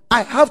pure,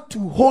 I have to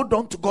hold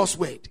on to God's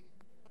word.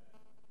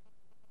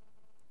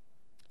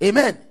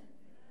 Amen.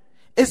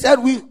 He said,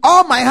 with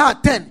all my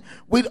heart, 10.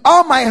 With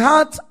all my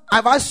heart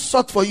have I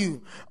sought for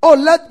you. Oh,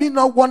 let me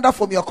not wander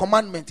from your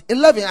commandment.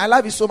 11. I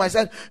love it so much. I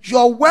said,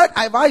 your word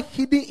have I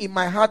hidden in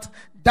my heart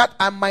that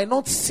I might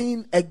not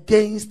sin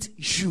against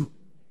you.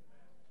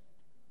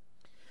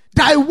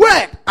 Thy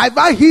word have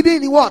I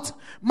hidden in what?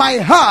 My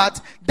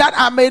heart that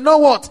I may not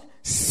what?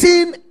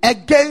 Sin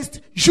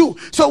against you.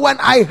 So when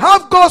I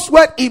have God's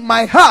word in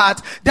my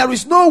heart, there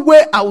is no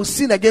way I will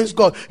sin against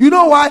God. You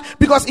know why?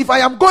 Because if I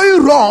am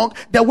going wrong,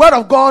 the word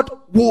of God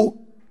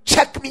will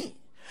check me.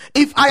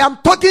 If I am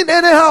talking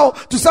anyhow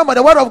to somebody,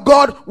 the word of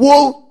God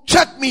will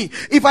check me.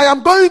 If I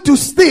am going to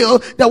steal,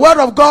 the word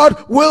of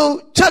God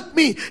will check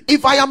me.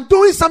 If I am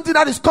doing something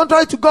that is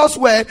contrary to God's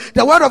word,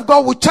 the word of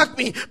God will check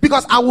me,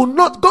 because God will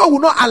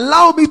not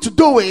allow me to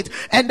do it.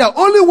 And the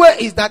only way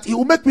is that He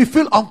will make me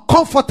feel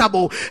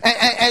uncomfortable,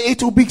 and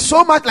it will be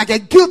so much like a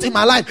guilt in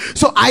my life.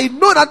 So I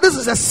know that this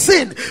is a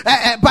sin,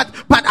 but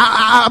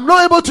I'm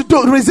not able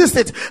to resist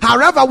it.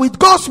 However, with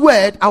God's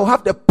word, I will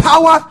have the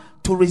power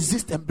to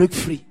resist and break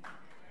free.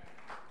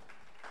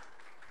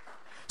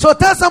 So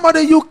tell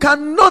somebody, you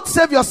cannot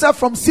save yourself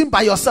from sin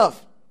by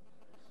yourself.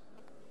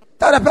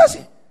 Tell the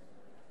person.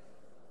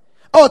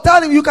 Oh,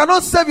 tell him, you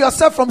cannot save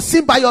yourself from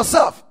sin by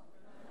yourself.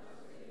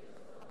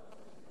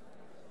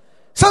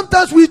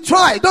 Sometimes we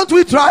try. Don't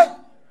we try?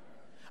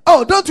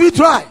 Oh, don't we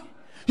try?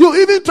 You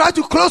even try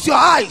to close your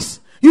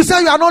eyes. You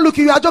say you are not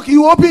looking, you are joking.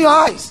 You open your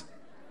eyes.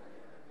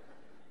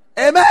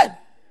 Amen.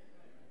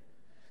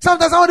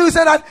 Sometimes somebody will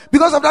say that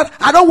because of that,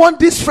 I don't want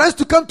these friends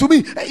to come to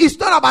me. It's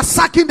not about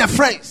sacking the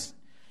friends.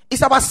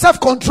 It's about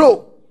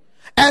self-control.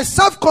 And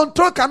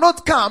self-control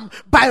cannot come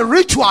by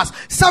rituals.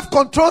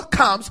 Self-control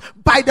comes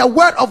by the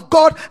word of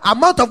God,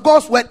 amount of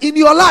God's word in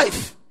your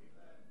life.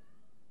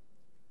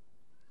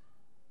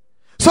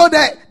 So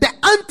the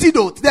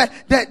antidote,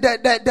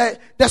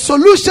 the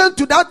solution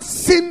to that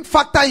sin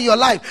factor in your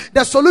life,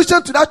 the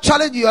solution to that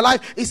challenge in your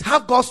life is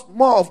have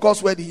more of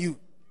God's word in you.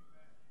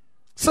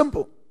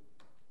 Simple.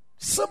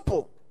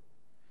 Simple.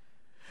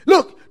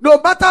 Look, no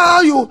matter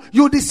how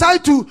you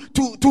decide to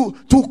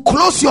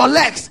close your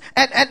legs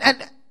and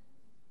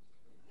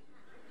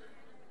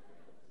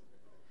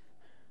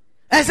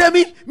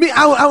say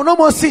I will no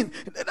more sin.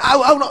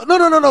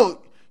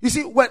 No. You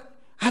see,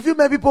 have you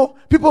met people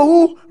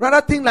who rather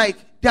think like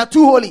they are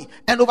too holy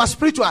and over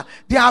spiritual?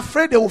 They are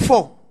afraid they will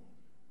fall.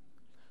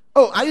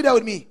 Oh, are you there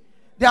with me?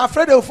 They are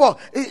afraid they will fall.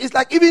 It's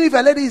like even if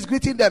a lady is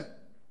greeting them,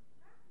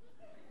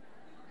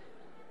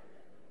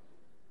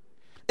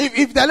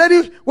 if the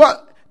lady,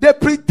 well, they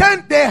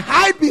pretend, they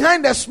hide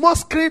behind the small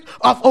screen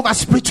of over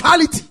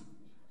spirituality.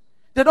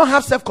 They don't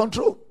have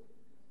self-control.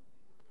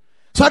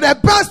 So the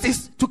best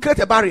is to create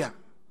a barrier.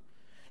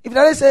 If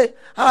they say,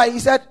 hi, he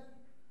said,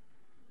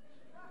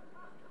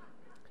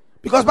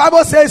 because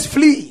Bible says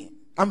flee.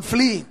 I'm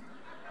fleeing.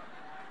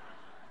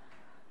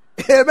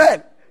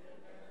 Amen.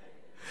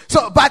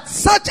 So, but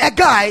such a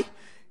guy,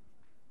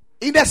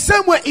 in the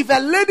same way, if a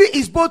lady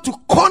is bold to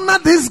corner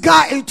this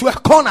guy into a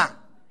corner,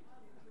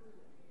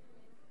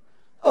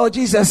 oh,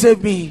 Jesus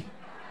save me.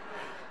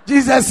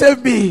 Jesus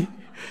save me.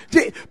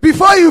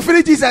 Before you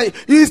finish Jesus,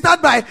 you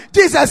start by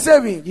Jesus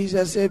save me.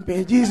 Jesus save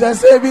me.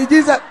 Jesus save me.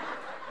 Jesus.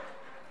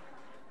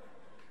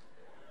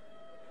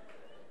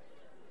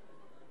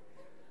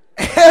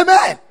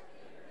 Amen.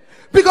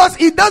 Because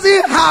he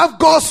doesn't have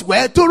God's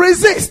word to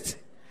resist.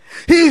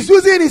 He is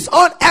using his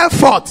own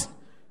effort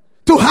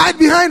to hide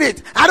behind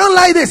it. I don't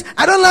like this.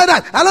 I don't like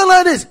that. I don't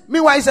like this.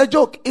 Meanwhile, it's a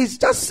joke. It's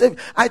just,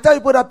 I tell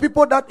you,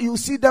 people that you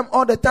see them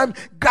all the time,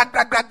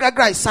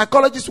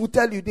 psychologists will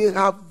tell you they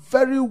have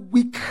very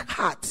weak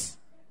hearts.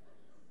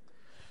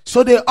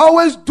 So they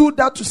always do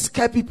that to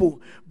scare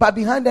people. But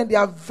behind them, they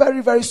are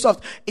very, very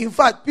soft. In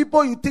fact,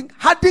 people you think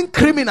hardened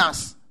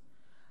criminals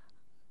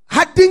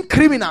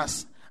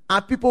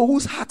are people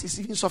whose heart is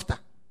even softer.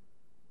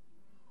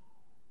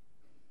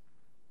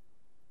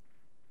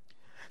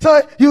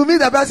 So you meet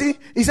the person,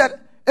 he said,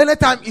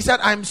 anytime he said,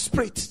 I'm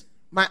spirit,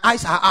 my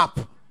eyes are up.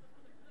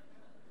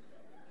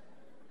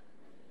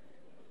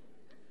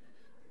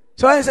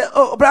 So I said,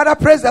 oh brother,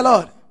 praise the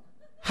Lord.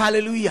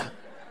 Hallelujah.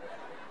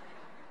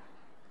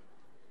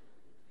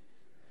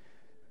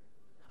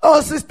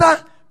 Oh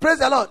sister, praise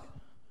the Lord.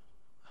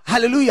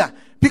 Hallelujah.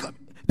 Because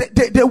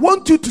they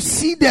want you to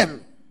see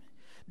them,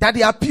 that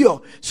they are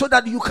pure, so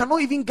that you cannot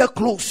even get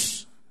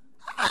close.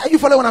 Are you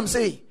following what I'm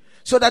saying?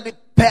 So that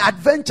per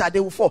adventure they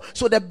will fall.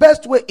 So the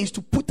best way is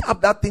to put up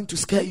that thing to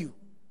scare you.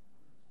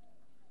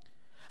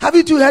 Have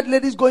you two heard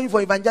ladies going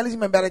for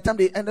evangelism and by the time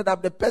they ended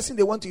up, the person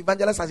they want to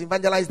evangelize has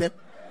evangelized them?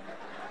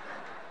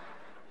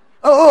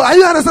 Oh, are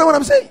you understand what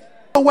I'm saying?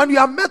 When you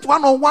are met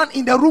one-on-one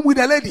in the room with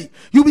a lady,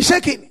 you'll be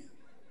shaking.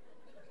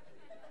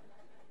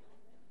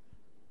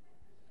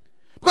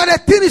 Because the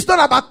thing is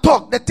not about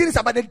talk. The thing is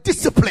about the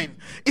discipline.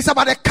 It's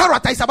about the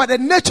character. It's about the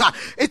nature.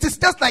 It is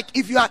just like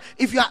if you are,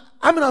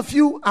 how many of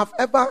you have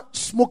ever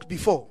smoked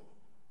before?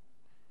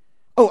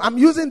 Oh, I'm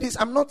using this.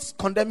 I'm not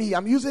condemning you.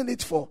 I'm using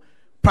it for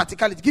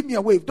practicality. Give me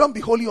a wave. Don't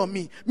be holy on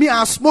me. Me, I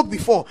have smoked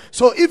before.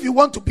 So if you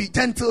want to be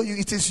gentle,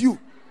 it is you.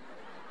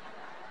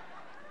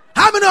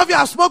 How many of you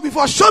have smoked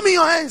before? Show me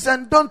your hands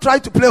and don't try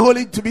to play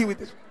holy to be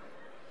with it.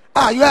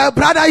 You are a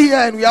brother here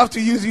and we have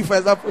to use you for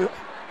example.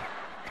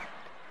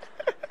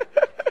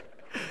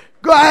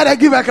 Go ahead and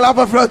give a clap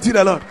of applause to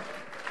the Lord.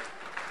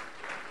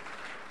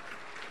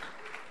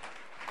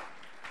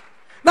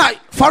 Now,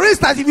 for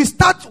instance, if you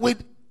start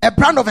with a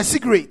brand of a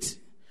cigarette,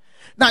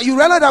 now you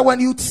realize that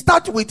when you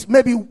start with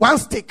maybe one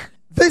stick,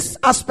 this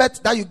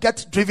aspect that you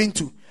get driven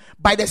to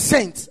by the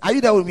scent, are you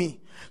there with me?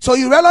 So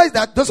you realize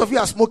that those of you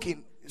are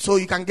smoking, so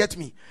you can get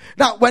me.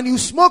 Now, when you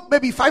smoke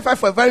maybe 5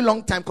 for a very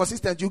long time,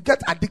 consistent, you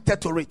get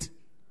addicted to it.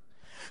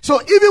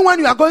 So even when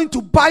you are going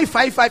to buy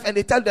 5 and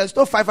they tell you there's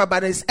no 5, but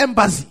there's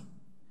embassy.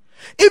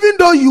 Even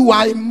though you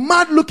are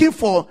mad looking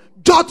for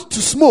jot to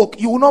smoke,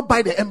 you will not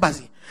buy the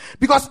embassy.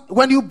 Because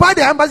when you buy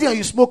the embassy and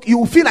you smoke, you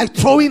will feel like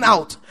throwing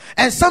out.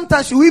 And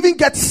sometimes you even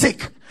get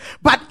sick.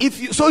 But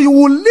you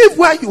will live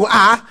where you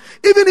are.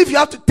 Even if you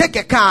have to take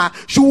a car,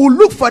 you will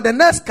look for the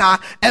next car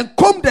and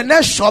comb the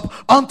next shop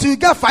until you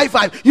get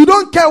 5. You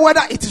don't care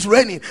whether it is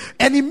raining.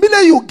 And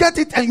immediately you get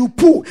it and you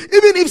pull.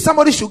 Even if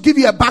somebody should give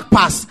you a back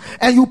pass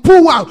and you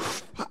pull one,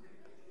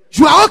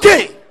 you are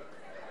okay.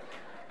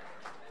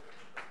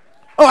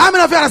 Oh, how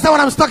many of you understand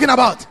what I'm talking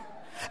about?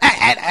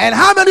 And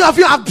how many of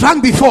you have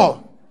drunk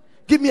before?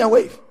 Give me a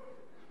wave.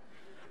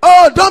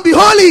 Oh, don't be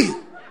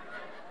holy.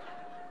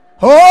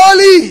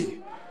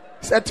 Holy.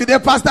 Said today,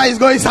 pastor is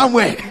going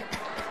somewhere.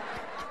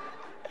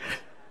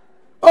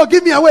 Oh,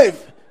 give me a wave.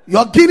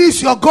 Your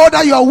Guinness, your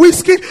Gouda, your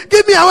whiskey.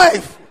 Give me a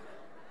wave.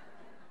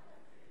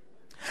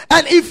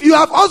 And if you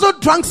have also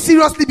drunk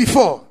seriously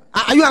before,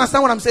 you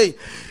understand what I'm saying?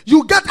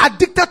 You get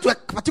addicted to a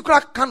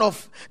particular kind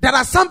of. There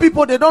are some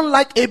people, they don't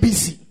like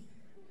ABC.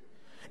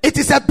 It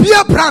is a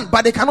beer brand,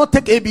 but they cannot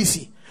take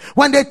ABC.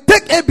 When they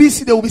take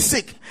ABC, they will be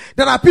sick.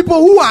 There are people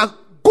who are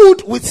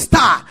good with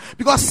Star,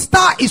 because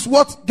Star is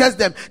what gets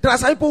them. There are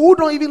some people who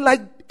don't even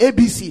like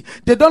ABC.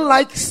 They don't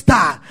like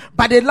Star,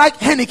 but they like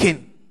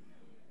Heineken.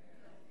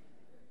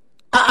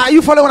 Are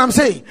you following what I'm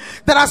saying?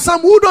 There are some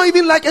who don't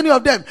even like any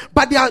of them,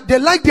 but they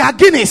like their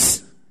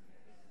Guinness.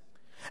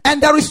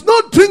 And there is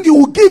no drink you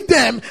will give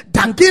them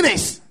than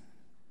Guinness.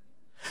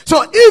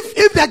 So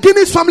if the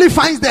Guinness family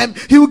finds them,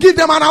 he will give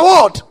them an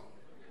award.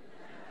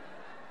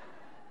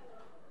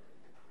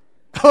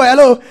 Oh,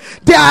 hello.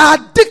 They are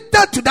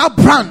addicted to that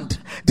brand.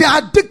 They are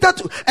addicted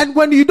to, and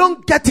when you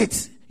don't get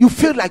it, you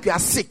feel like you are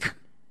sick.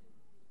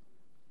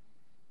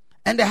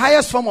 And the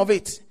highest form of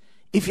it,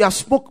 if you have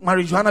smoked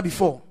marijuana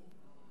before,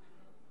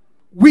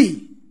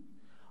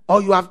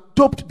 or you have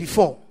doped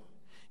before,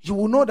 you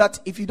will know that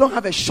if you don't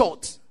have a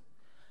shot,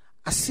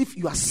 as if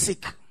you are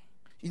sick,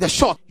 the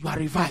shot, you are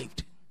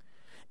revived.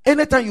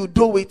 Anytime you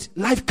do it,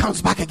 life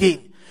comes back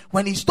again.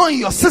 When it's not in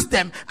your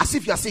system, as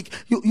if you are sick,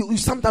 you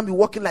sometimes be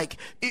walking like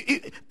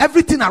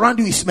everything around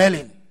you is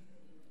smelling.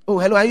 Oh,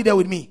 hello, are you there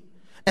with me?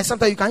 And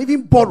sometimes you can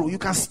even borrow, you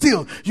can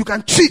steal, you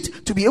can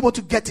cheat to be able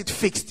to get it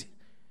fixed.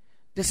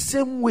 The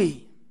same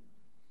way,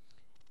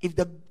 if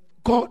the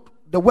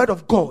word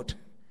of God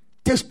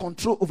takes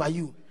control over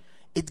you,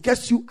 it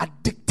gets you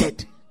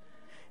addicted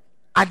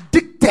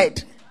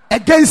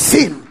against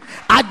sin,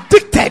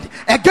 addicted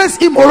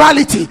against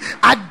immorality,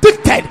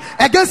 addicted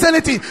against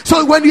anything.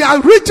 So when you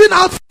are reaching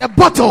out for a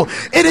bottle,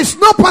 it is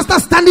no pastor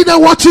standing there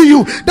watching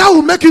you that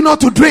will make you not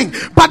to drink,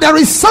 but there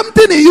is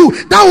something in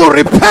you that will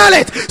repel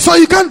it, so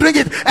you can't drink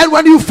it. And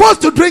when you force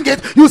to drink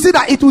it, you see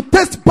that it will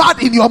taste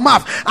bad in your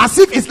mouth, as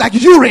if it's like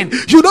urine.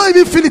 You don't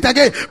even feel it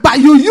again, but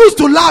you used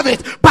to love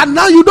it, but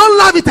now you don't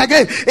love it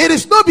again. It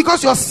is not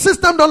because your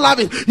system don't love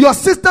it. Your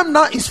system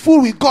now is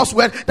full with God's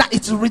word that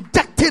it's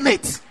rejecting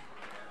it.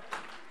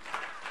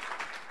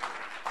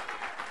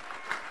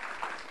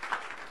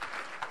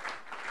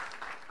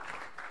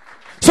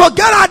 So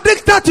get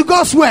addicted to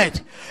God's word.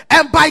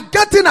 And by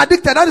getting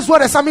addicted, that is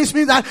what the psalmist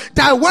means, that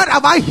thy word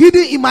have I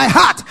hidden in my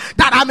heart,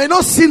 that I may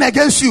not sin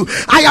against you.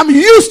 I am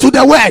used to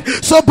the word.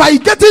 So by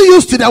getting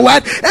used to the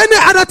word, any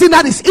other thing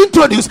that is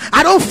introduced,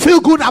 I don't feel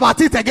good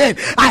about it again.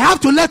 I have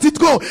to let it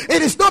go.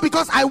 It is not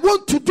because I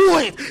want to do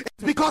it.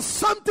 It's because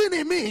something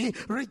in me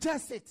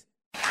rejects it.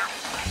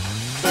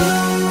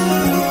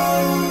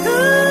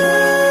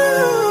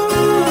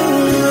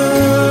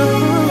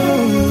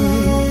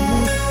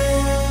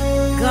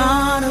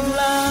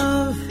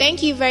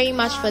 Thank you very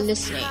much for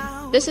listening.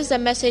 This is a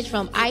message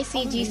from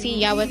ICGC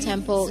Yahweh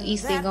Temple,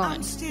 East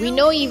Legon. We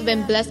know you've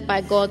been blessed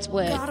by God's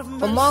word.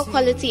 For more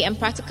quality and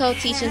practical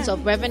teachings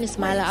of Reverend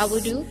Ismaila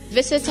Awudu,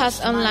 visit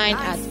us online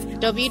at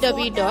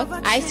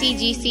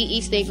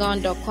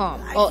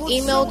www.icgceastlegon.com or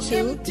email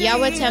to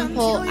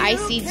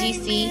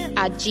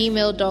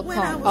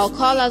yahwehtemple@icgc@gmail.com or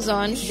call us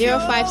on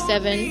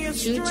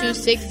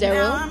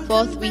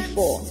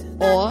 057-2260-434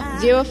 or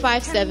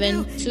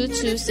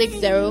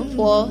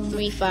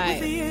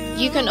 057-2260-435.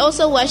 You can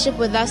also worship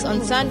with us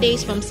on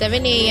Sundays from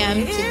 7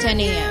 a.m. to 10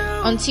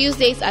 a.m. On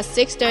Tuesdays at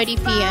 6:30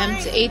 p.m.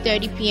 to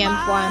 8:30 p.m.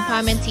 for our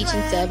empowerment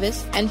teaching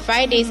service, and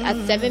Fridays at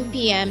 7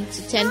 p.m.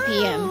 to 10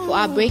 p.m. for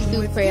our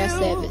breakthrough prayer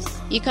service.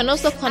 You can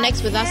also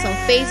connect with us on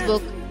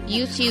Facebook,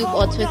 YouTube,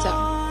 or Twitter.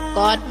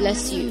 God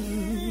bless you.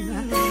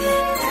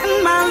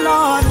 And my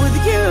Lord, with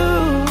you,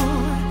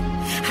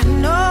 I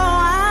know